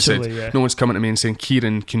come to me and said, no one's coming to me and saying,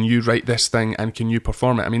 Kieran, can you write this thing and can you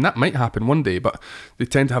perform it? I mean, that might happen one day, but they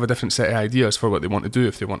tend to have a different set of ideas for what they want to do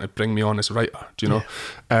if they want to bring me on as a writer, do you know?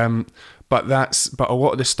 But a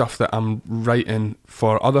lot of the stuff that I'm writing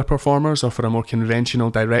for other performers or for a more conventional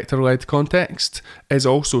director-led context is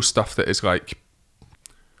also stuff that is like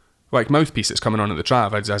Mouthpiece that's coming on at the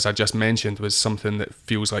Trav, as I just mentioned, was something that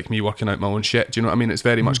feels like me working out my own shit. Do you know what I mean? It's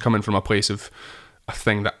very much coming from a place of a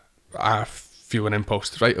thing that I feel an impulse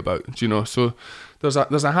to write about. Do you know? So there's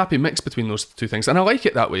a happy mix between those two things, and I like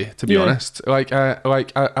it that way. To be honest,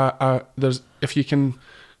 there's, if you can,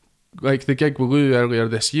 like the gig with Lou earlier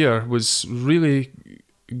this year was really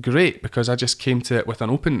great, because I just came to it with an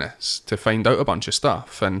openness to find out a bunch of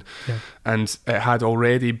stuff, and it had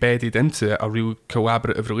already bedded into it a real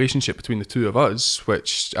collaborative relationship between the two of us,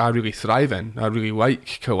 which I really thrive in. I really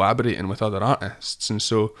like collaborating with other artists, and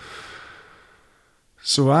so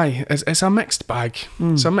it's a mixed bag.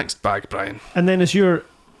 It's a mixed bag, Brian. And then as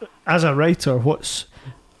a writer, what's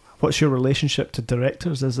your relationship to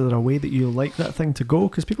directors? Is there a way that you like that thing to go?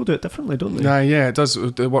 Because people do it differently, don't they? Yeah, it does.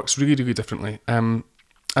 It works really, really differently.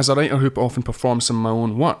 As a writer who often performs some of my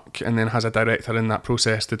own work and then has a director in that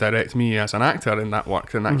process to direct me as an actor in that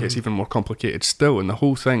work, then that gets even more complicated still. And the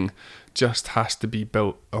whole thing just has to be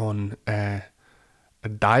built on a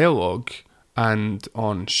dialogue and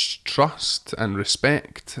on trust and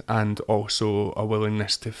respect, and also a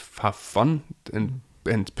willingness to have fun and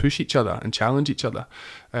push each other and challenge each other.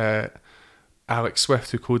 Alex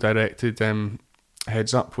Swift, who co-directed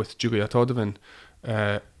Heads Up with Julia Todevin,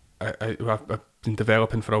 I've been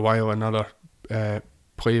developing for a while another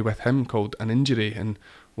play with him called An Injury, and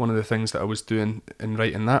one of the things that I was doing in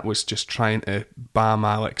writing that was just trying to bam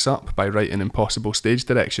Alex up by writing impossible stage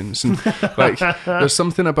directions. And like, there's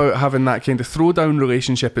something about having that kind of throwdown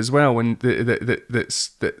relationship as well, when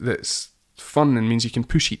that's fun and means you can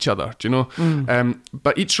push each other, do you know?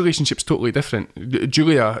 But each relationship's totally different.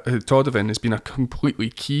 Julia Todevin has been a completely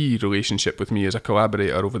key relationship with me as a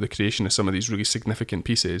collaborator over the creation of some of these really significant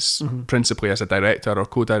pieces, principally as a director or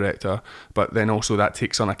co-director, but then also that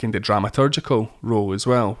takes on a kind of dramaturgical role as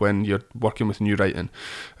well when you're working with new writing.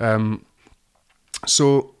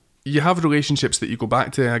 So you have relationships that you go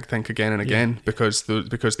back to, I think, again and again, because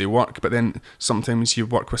they work, but then sometimes you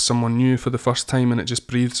work with someone new for the first time and it just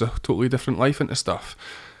breathes a totally different life into stuff.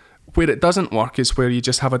 Where it doesn't work is where you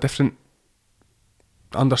just have a different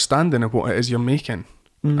understanding of what it is you're making,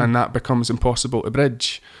 and that becomes impossible to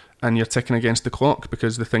bridge, and you're ticking against the clock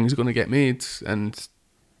because the thing's going to get made, and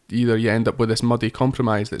either you end up with this muddy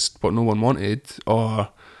compromise that's what no one wanted, or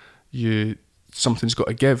something's got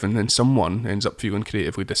to give, and then someone ends up feeling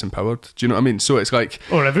creatively disempowered. Do you know what I mean? So it's like,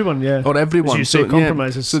 or everyone. As you say,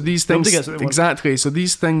 compromises. So these things, exactly. So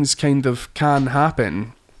these things kind of can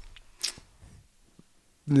happen,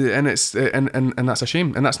 and it's and that's a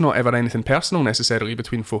shame. And that's not ever anything personal necessarily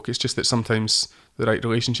between folk. It's just that sometimes the right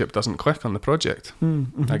relationship doesn't click on the project.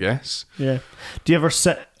 I guess. Yeah. Do you ever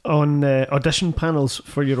sit on audition panels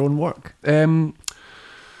for your own work?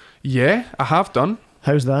 Yeah, I have done.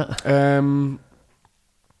 How's that?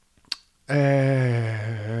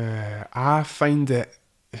 I find it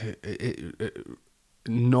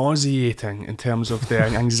nauseating in terms of the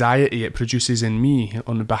anxiety it produces in me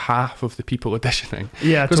on behalf of the people auditioning.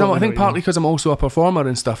 Yeah, because I think partly because I'm also a performer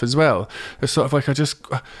and stuff as well. It's sort of like I just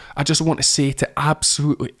want to say to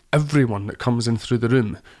absolutely everyone that comes in through the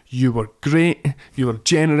room, you were great, you were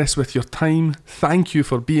generous with your time, thank you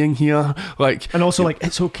for being here. Like, and also like,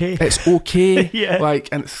 it's okay. It's okay. Yeah. Like,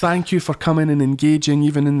 and thank you for coming and engaging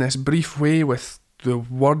even in this brief way with the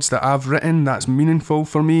words that I've written. That's meaningful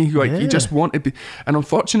for me. Like, you just want to be, and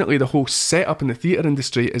unfortunately the whole setup in the theatre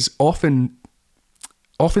industry is often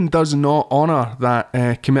does not honour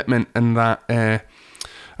that commitment and that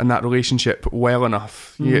relationship well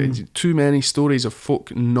enough. Too many stories of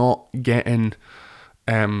folk not getting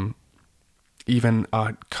even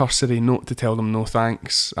a cursory note to tell them no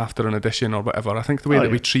thanks after an audition or whatever. I think the way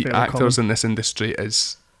that we treat actors in this industry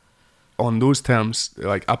is, on those terms,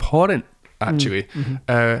 like abhorrent, actually.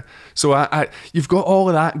 So I you've got all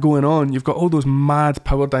of that going on. You've got all those mad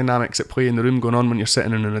power dynamics at play in the room going on when you're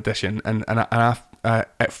sitting in an audition, and I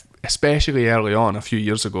especially early on a few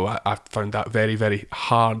years ago, I found that very, very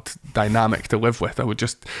hard dynamic to live with. I would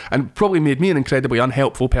just, and probably made me an incredibly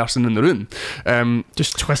unhelpful person in the room.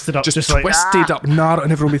 Just twisted up, just twisted up, and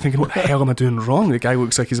everyone will be thinking, what the hell am I doing wrong? The guy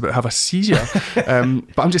looks like he's about to have a seizure. But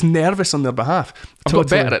I'm just nervous on their behalf. I've got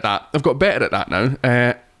better at that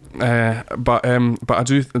now. But I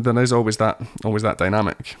do. There is always that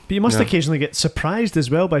dynamic. But you must occasionally get surprised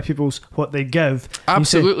as well by what they give.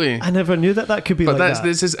 Absolutely. Say, I never knew that could be like that. But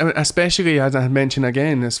this is especially, as I mentioned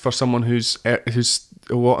again, is for someone who's a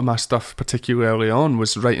lot of my stuff, particularly early on,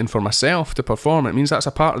 was writing for myself to perform. It means that's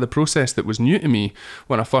a part of the process that was new to me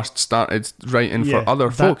when I first started writing for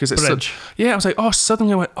other folk. Is it? I was like,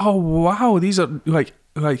 suddenly I went, oh wow, these are like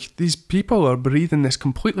these people are breathing this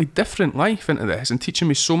completely different life into this and teaching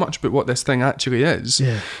me so much about what this thing actually is.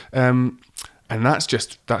 And that's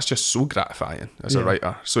just so gratifying as a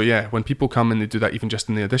writer. So when people come and they do that, even just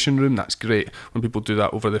in the audition room, that's great. When people do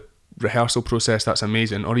that over the rehearsal process, that's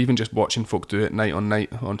amazing. Or even just watching folk do it night on night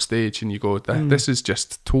on stage, and you go, this has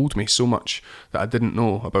just told me so much that I didn't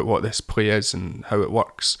know about what this play is and how it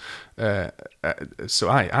works. So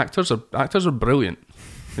actors are brilliant.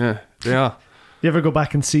 Yeah, they are. You ever go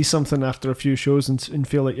back and see something after a few shows and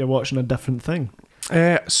feel like you're watching a different thing?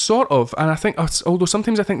 Sort of, and I think, although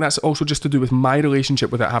sometimes I think that's also just to do with my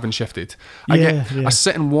relationship with it having shifted. I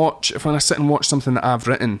sit and watch, when I sit and watch something that I've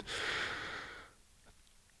written,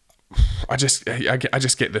 I just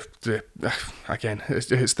get the again,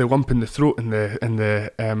 it's the lump in the throat and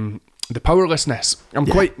the powerlessness.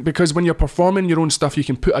 Because when you're performing your own stuff, you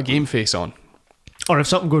can put a game face on. Or if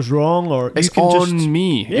something goes wrong, or it's you can on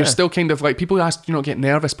me. Yeah. You're still kind of like, people ask, do you not get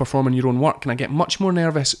nervous performing your own work? And I get much more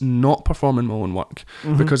nervous not performing my own work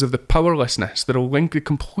because of the powerlessness, the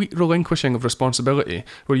complete relinquishing of responsibility,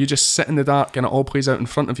 where you just sit in the dark and it all plays out in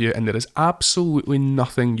front of you, and there is absolutely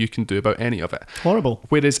nothing you can do about any of it. Horrible.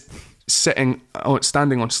 Whereas standing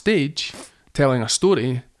on stage, telling a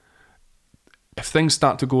story, if things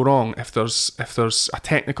start to go wrong, if there's a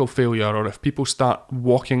technical failure, or if people start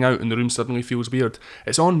walking out and the room suddenly feels weird,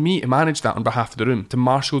 it's on me to manage that on behalf of the room, to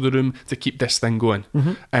marshal the room, to keep this thing going.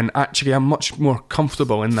 And actually, I'm much more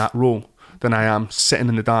comfortable in that role than I am sitting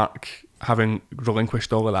in the dark, having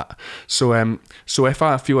relinquished all of that. So if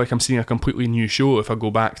I feel like I'm seeing a completely new show, if I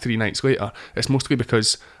go back 3 nights later, it's mostly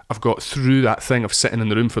because I've got through that thing of sitting in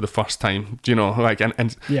the room for the first time,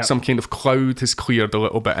 and some kind of cloud has cleared a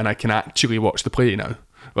little bit, and I can actually watch the play now.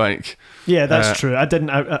 Yeah, that's true.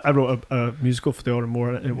 I wrote a musical for the Oran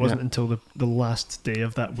Mor, and it wasn't until the last day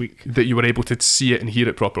of that week that you were able to see it and hear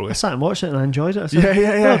it properly. I sat and watched it and I enjoyed it. I said,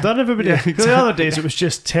 well done, everybody. Yeah, exactly. The other days it was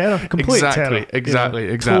just terror, complete terror.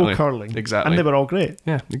 Exactly. Toe curling. Exactly. And they were all great.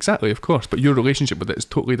 Yeah, exactly, of course. But your relationship with it is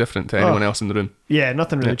totally different to anyone else in the room. Yeah,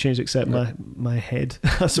 nothing really changed except my head,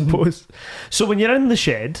 I suppose. So when you're in the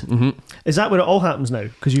shed, is that where it all happens now?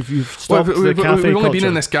 Because you've stopped the cafe We've only culture. been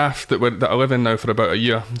in this gaff that I live in now for about a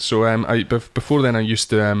year. So before then I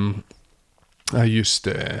used to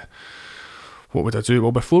what would I do?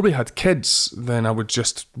 Well, before we had kids, then I would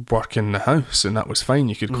just work in the house, and that was fine.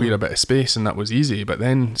 You could clear a bit of space, and that was easy. But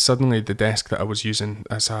then suddenly the desk that I was using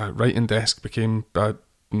as a writing desk became a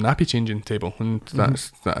nappy changing table, and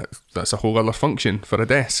that's a whole other function for a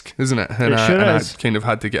desk, isn't it? And I kind of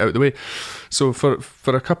had to get out of the way. So for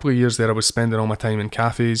a couple of years there, I was spending all my time in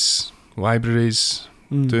cafes, libraries,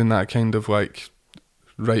 doing that kind of like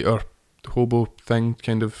writer hobo thing,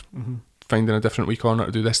 kind of finding a different wee corner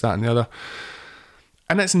to do this, that and the other.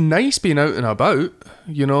 And it's nice being out and about,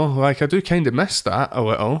 I do kind of miss that a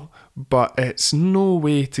little, but it's no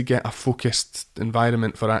way to get a focused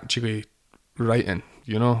environment for actually writing,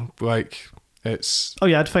 it's... Oh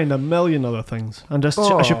yeah, I'd find a million other things, and just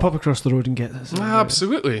I should pop across the road and get this.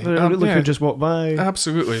 Absolutely. Could just walk by.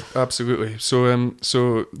 Absolutely. So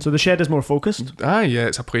the shed is more focused. Yeah,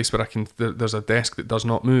 it's a place where there's a desk that does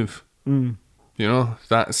not move. And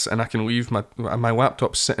I can leave my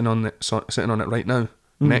laptop sitting on it right now,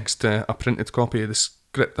 next to a printed copy of the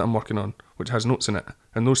script that I'm working on, which has notes in it,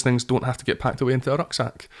 and those things don't have to get packed away into a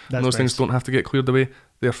rucksack. Things don't have to get cleared away.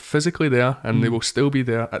 They're physically there, and they will still be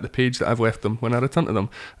there at the page that I've left them when I return to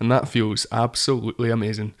them, and that feels absolutely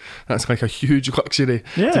amazing. That's like a huge luxury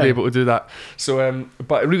to be able to do that. So,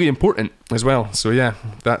 but really important as well. So yeah,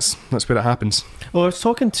 that's where it happens. Well, I was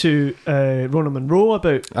talking to Rona Munro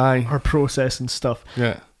about her process and stuff.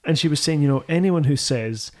 Yeah, and she was saying, anyone who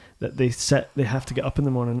says that they have to get up in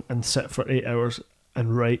the morning and sit for 8 hours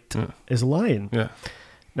and write is lying. Yeah.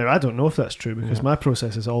 Now, I don't know if that's true, because my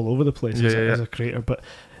process is all over the place as a creator, but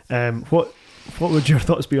what would your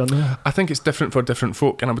thoughts be on that? I think it's different for different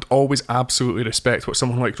folk, and I would always absolutely respect what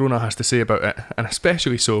someone like Rona has to say about it, and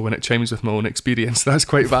especially so when it chimes with my own experience. That's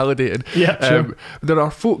quite validated. Yeah, sure. There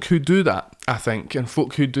are folk who do that, I think, and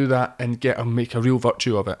folk who do that and make a real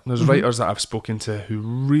virtue of it. There's writers that I've spoken to who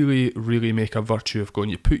really, really make a virtue of going,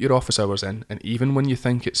 you put your office hours in, and even when you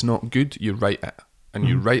think it's not good, you write it. And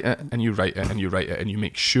you write it, and you write it, and you write it, and you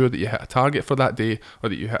make sure that you hit a target for that day, or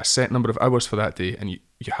that you hit a set number of hours for that day, and you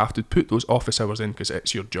have to put those office hours in because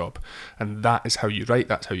it's your job. And that is how you write.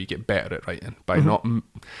 That's how you get better at writing.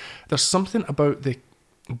 There's something about the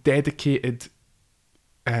dedicated,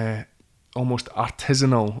 almost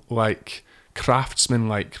artisanal, like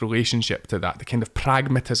craftsman-like relationship to that, the kind of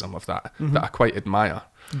pragmatism of that that I quite admire.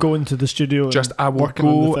 Go into the studio. I will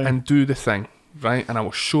go and do the thing. Right, and I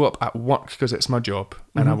will show up at work because it's my job,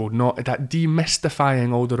 and I will not, that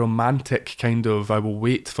demystifying all the romantic kind of, I will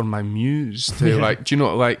wait for my muse to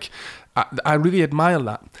I really admire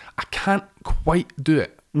that. I can't quite do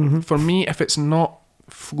it. For me, if it's not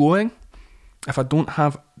flowing, if I don't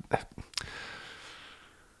have,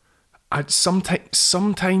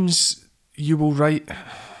 sometimes you will write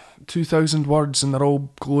 2,000 words and they're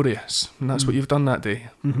all glorious, and that's what you've done that day.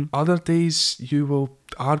 Other days you will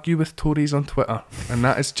argue with Tories on Twitter, and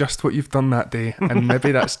that is just what you've done that day, and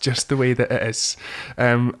maybe that's just the way that it is.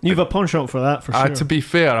 You've a penchant for that, for sure. To be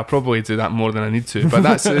fair, I probably do that more than I need to, but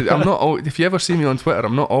that's I'm not. If you ever see me on Twitter,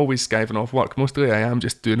 I'm not always skiving off work. Mostly I am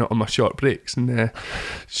just doing it on my short breaks and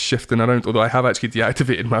shifting around, although I have actually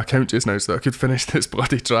deactivated my account just now so I could finish this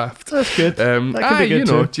bloody draft. That's good. That could be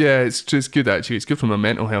good too. Yeah, it's good actually. It's good for my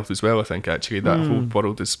mental health as well, I think, actually. That whole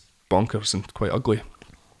world is bonkers and quite ugly.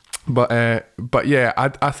 But yeah,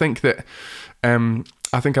 I think that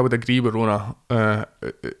I think I would agree with Rona,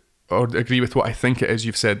 or agree with what I think it is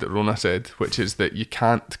you've said that Rona said, which is that you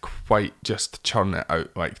can't quite just churn it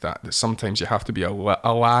out like that. That sometimes you have to be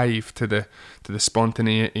alive to the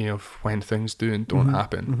spontaneity of when things do and don't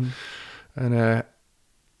happen, and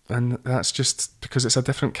that's just because it's a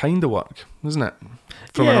different kind of work, isn't it?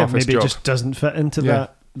 From an office maybe job. It just doesn't fit into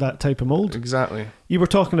that type of mold. Exactly. You were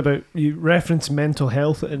talking about, you referenced mental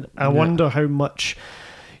health, and I wonder how much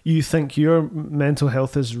you think your mental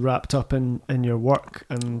health is wrapped up in your work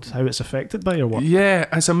and how it's affected by your work. Yeah,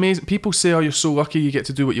 it's amazing. People say, oh, you're so lucky you get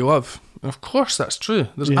to do what you love. Of course that's true.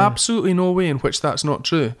 There's absolutely no way in which that's not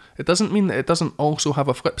true. It doesn't mean that it doesn't also have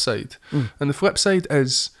a flip side. And the flip side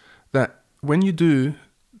is that when you do,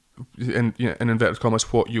 in inverted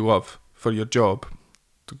commas, what you love for your job,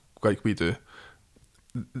 like we do,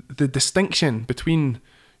 the distinction between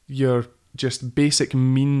your just basic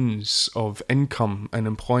means of income and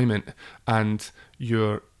employment and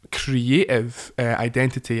your creative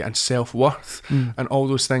identity and self-worth and all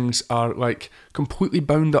those things are like completely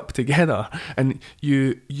bound up together, and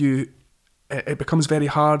it becomes very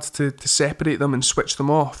hard to separate them and switch them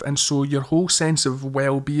off, and so your whole sense of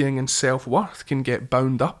well-being and self-worth can get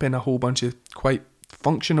bound up in a whole bunch of quite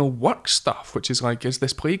functional work stuff, which is like, is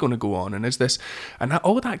this play going to go on, and is this, and that,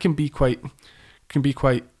 all that can be quite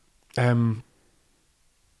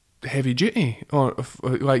heavy duty, or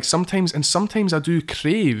like sometimes I do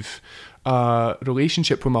crave a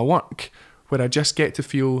relationship with my work where I just get to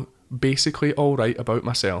feel basically all right about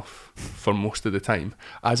myself for most of the time,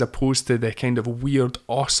 as opposed to the kind of weird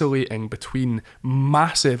oscillating between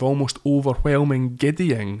massive, almost overwhelming,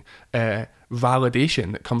 giddying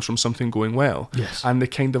validation that comes from something going well, and the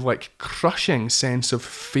kind of like crushing sense of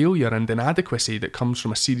failure and inadequacy that comes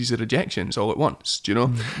from a series of rejections all at once, do you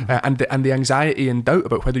know? And the anxiety and doubt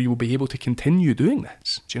about whether you will be able to continue doing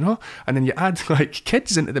this, do you know? And then you add like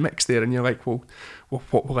kids into the mix there, and you're like, well,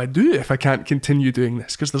 what will I do if I can't continue doing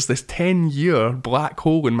this? Because there's this 10-year black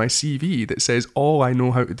hole in my CV that says all I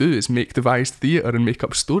know how to do is make devised theatre and make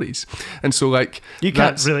up stories. And so like, you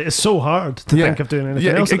can't really, it's so hard to think of doing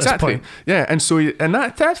anything else at this point. Yeah, and so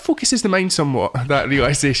that focuses the mind somewhat, that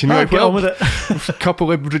realisation. You're like, well, a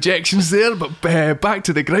couple of rejections there, but back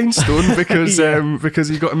to the grindstone because because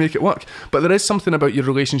you've got to make it work. But there is something about your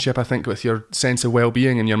relationship, I think, with your sense of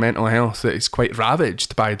well-being and your mental health that is quite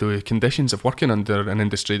ravaged by the conditions of working under an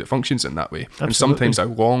industry that functions in that way. Absolutely. And sometimes I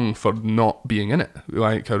long for not being in it,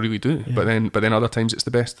 like I really do. Yeah. But then other times it's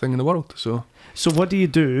the best thing in the world. So what do you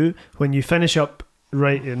do when you finish up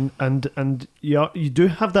writing and you do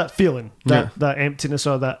have that feeling, that emptiness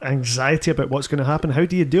or that anxiety about what's going to happen? How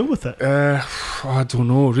do you deal with it? I don't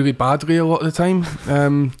know, really badly a lot of the time.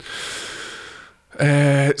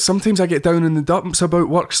 Sometimes I get down in the dumps about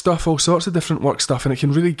work stuff, all sorts of different work stuff, and it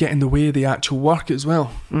can really get in the way of the actual work as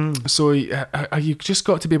well. So you've just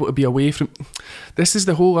got to be able to be away from. This is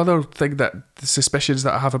the whole other thing, that the suspicions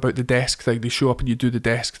that I have about the desk thing. They show up and you do the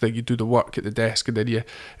desk thing, you do the work at the desk, and then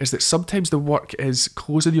is that sometimes the work is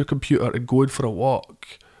closing your computer and going for a walk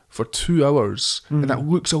for 2 hours, and that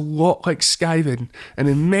looks a lot like skiving, and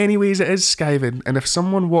in many ways it is skiving. And if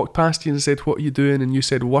someone walked past you and said, what are you doing, and you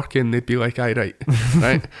said working, they'd be like, aye, right.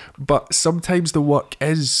 Right? But sometimes the work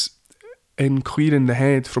is in clearing the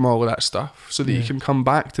head from all of that stuff, so that you can come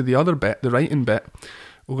back to the other bit, the writing bit,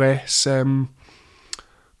 less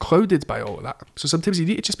clouded by all of that. So sometimes you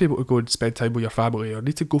need to just be able to go and spend time with your family, or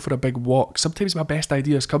need to go for a big walk. Sometimes my best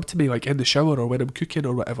ideas come to me like in the shower or when I'm cooking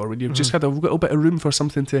or whatever, when you've just had a little bit of room for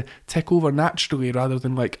something to tick over naturally rather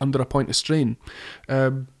than like under a point of strain.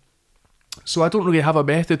 So I don't really have a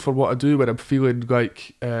method for what I do when I'm feeling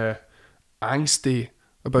like angsty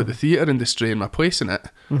about the theatre industry and my place in it.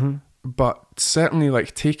 But certainly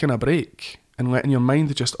like taking a break and letting your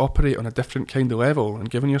mind just operate on a different kind of level and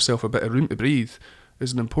giving yourself a bit of room to breathe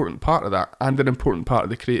is an important part of that, and an important part of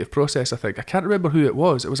the creative process, I think. I can't remember who it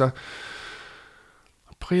was. It was a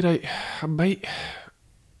playwright. Maybe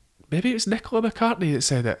it was Nicola McCartney that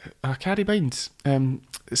said it. I can't mind.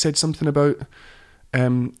 It said something about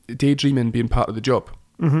daydreaming being part of the job.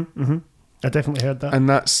 I definitely heard that.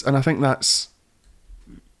 And I think that's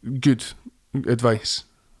good advice,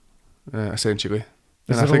 essentially.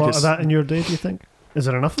 Is there a lot of that in your day, do you think? Is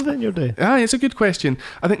there enough of it in your day? It's a good question.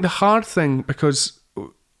 I think the hard thing, because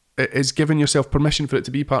it is giving yourself permission for it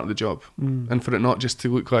to be part of the job and for it not just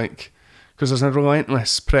to look like, because there's a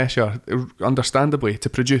relentless pressure, understandably, to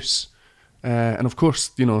produce. And of course,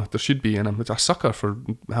 there should be, and I'm a sucker for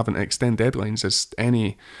having to extend deadlines, as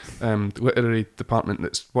any literary department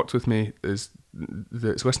that's worked with me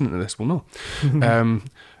that's listening to this will know.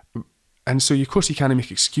 And so, of course, you can't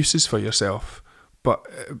make excuses for yourself, but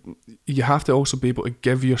you have to also be able to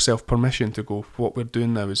give yourself permission to go, what we're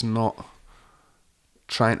doing now is not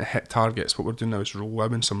trying to hit targets. What we're doing now is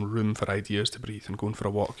allowing some room for ideas to breathe and going for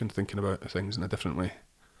a walk and thinking about things in a different way.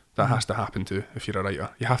 That has to happen too if you're a writer.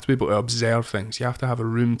 You have to be able to observe things. You have to have a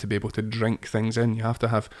room to be able to drink things in. You have to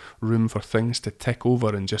have room for things to tick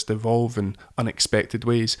over and just evolve in unexpected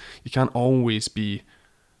ways. You can't always be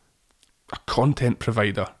a content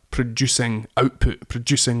provider, producing output,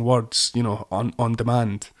 producing words, on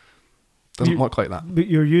demand. Doesn't work like that. But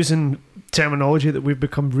you're using terminology that we've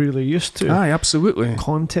become really used to. Aye, absolutely.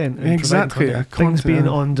 Content. And exactly. Things being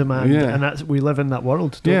on demand. Yeah. And we live in that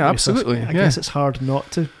world, don't we? Absolutely. So I guess it's hard not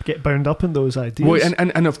to get bound up in those ideas. Well,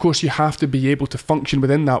 and of course you have to be able to function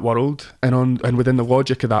within that world and within the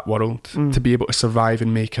logic of that world to be able to survive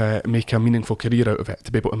and make a meaningful career out of it,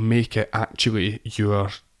 to be able to make it actually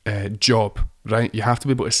your job, right? You have to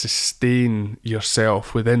be able to sustain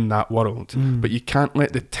yourself within that world, but you can't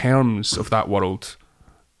let the terms of that world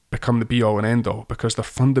become the be all and end all, because they're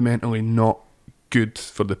fundamentally not good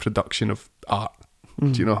for the production of art.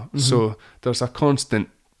 Do you know? So there's a constant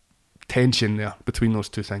tension there between those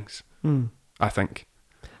two things, I think.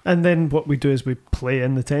 And then what we do is we play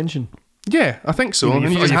in the tension. Yeah, I think so.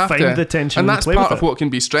 You just have to, the tension, and that's part of what can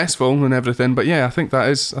be stressful and everything. But yeah, I think that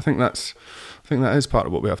is part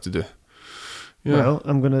of what we have to do. Yeah. Well,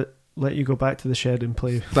 I'm going to let you go back to the shed and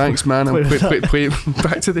play. Thanks, man. I'm play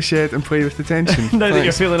back to the shed and play with the tension. Now that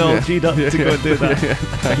you're feeling all G'd up to go and do that. Yeah.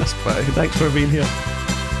 Thanks, bye. Thanks for being here.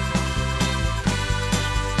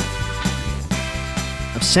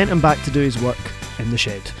 I've sent him back to do his work in the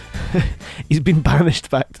shed. He's been banished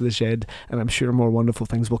back to the shed, and I'm sure more wonderful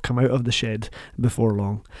things will come out of the shed before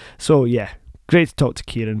long. So yeah, great to talk to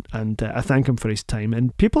Kieran, and I thank him for his time.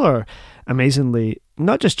 And people are amazingly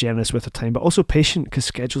not just generous with their time, but also patient, because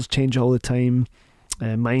schedules change all the time,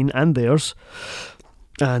 mine and theirs.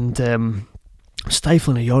 And I'm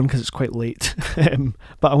stifling a yawn because it's quite late,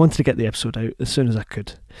 but I wanted to get the episode out as soon as I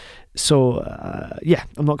could. So yeah,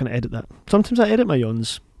 I'm not going to edit that. Sometimes I edit my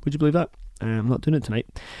yawns. Would you believe that? I'm not doing it tonight.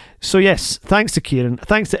 So yes, thanks to Kieran.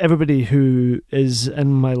 Thanks to everybody who is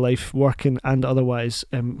in my life, working and otherwise,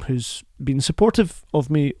 who's been supportive of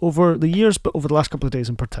me over the years, but over the last couple of days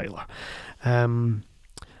in particular. And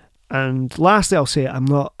lastly, I'll say I'm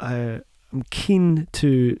not trying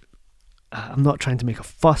to make a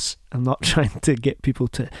fuss. I'm not trying to get people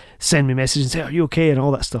to send me messages and say, are you okay, and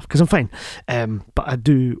all that stuff, because I'm fine. But I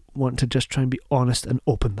do want to just try and be honest and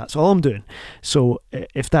open. That's all I'm doing. So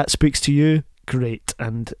if that speaks to you, great.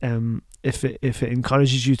 And if it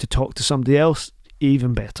encourages you to talk to somebody else,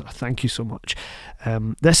 even better. Thank you so much.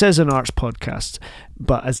 This is an arts podcast,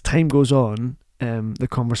 but as time goes on, the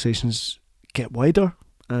conversations get wider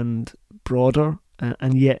and broader,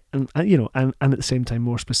 and yet, and at the same time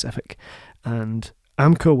more specific. And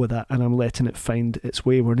I'm cool with that, and I'm letting it find its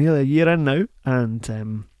way. We're nearly a year in now,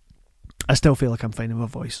 and I still feel like I'm finding my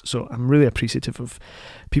voice. So I'm really appreciative of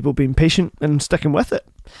people being patient and sticking with it.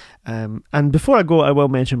 And before I go, I will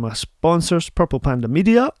mention my sponsors, Purple Panda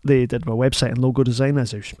Media. They did my website and logo design,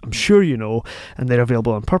 as I'm sure you know, and they're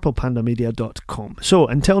available on purplepandamedia.com. So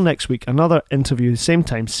until next week, another interview, same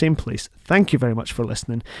time, same place. Thank you very much for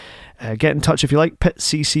listening. Get in touch if you like,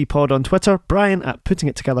 PitCCPod on Twitter, Brian at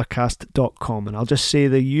puttingittogethercast.com. And I'll just say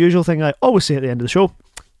the usual thing I always say at the end of the show.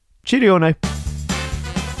 Cheerio now.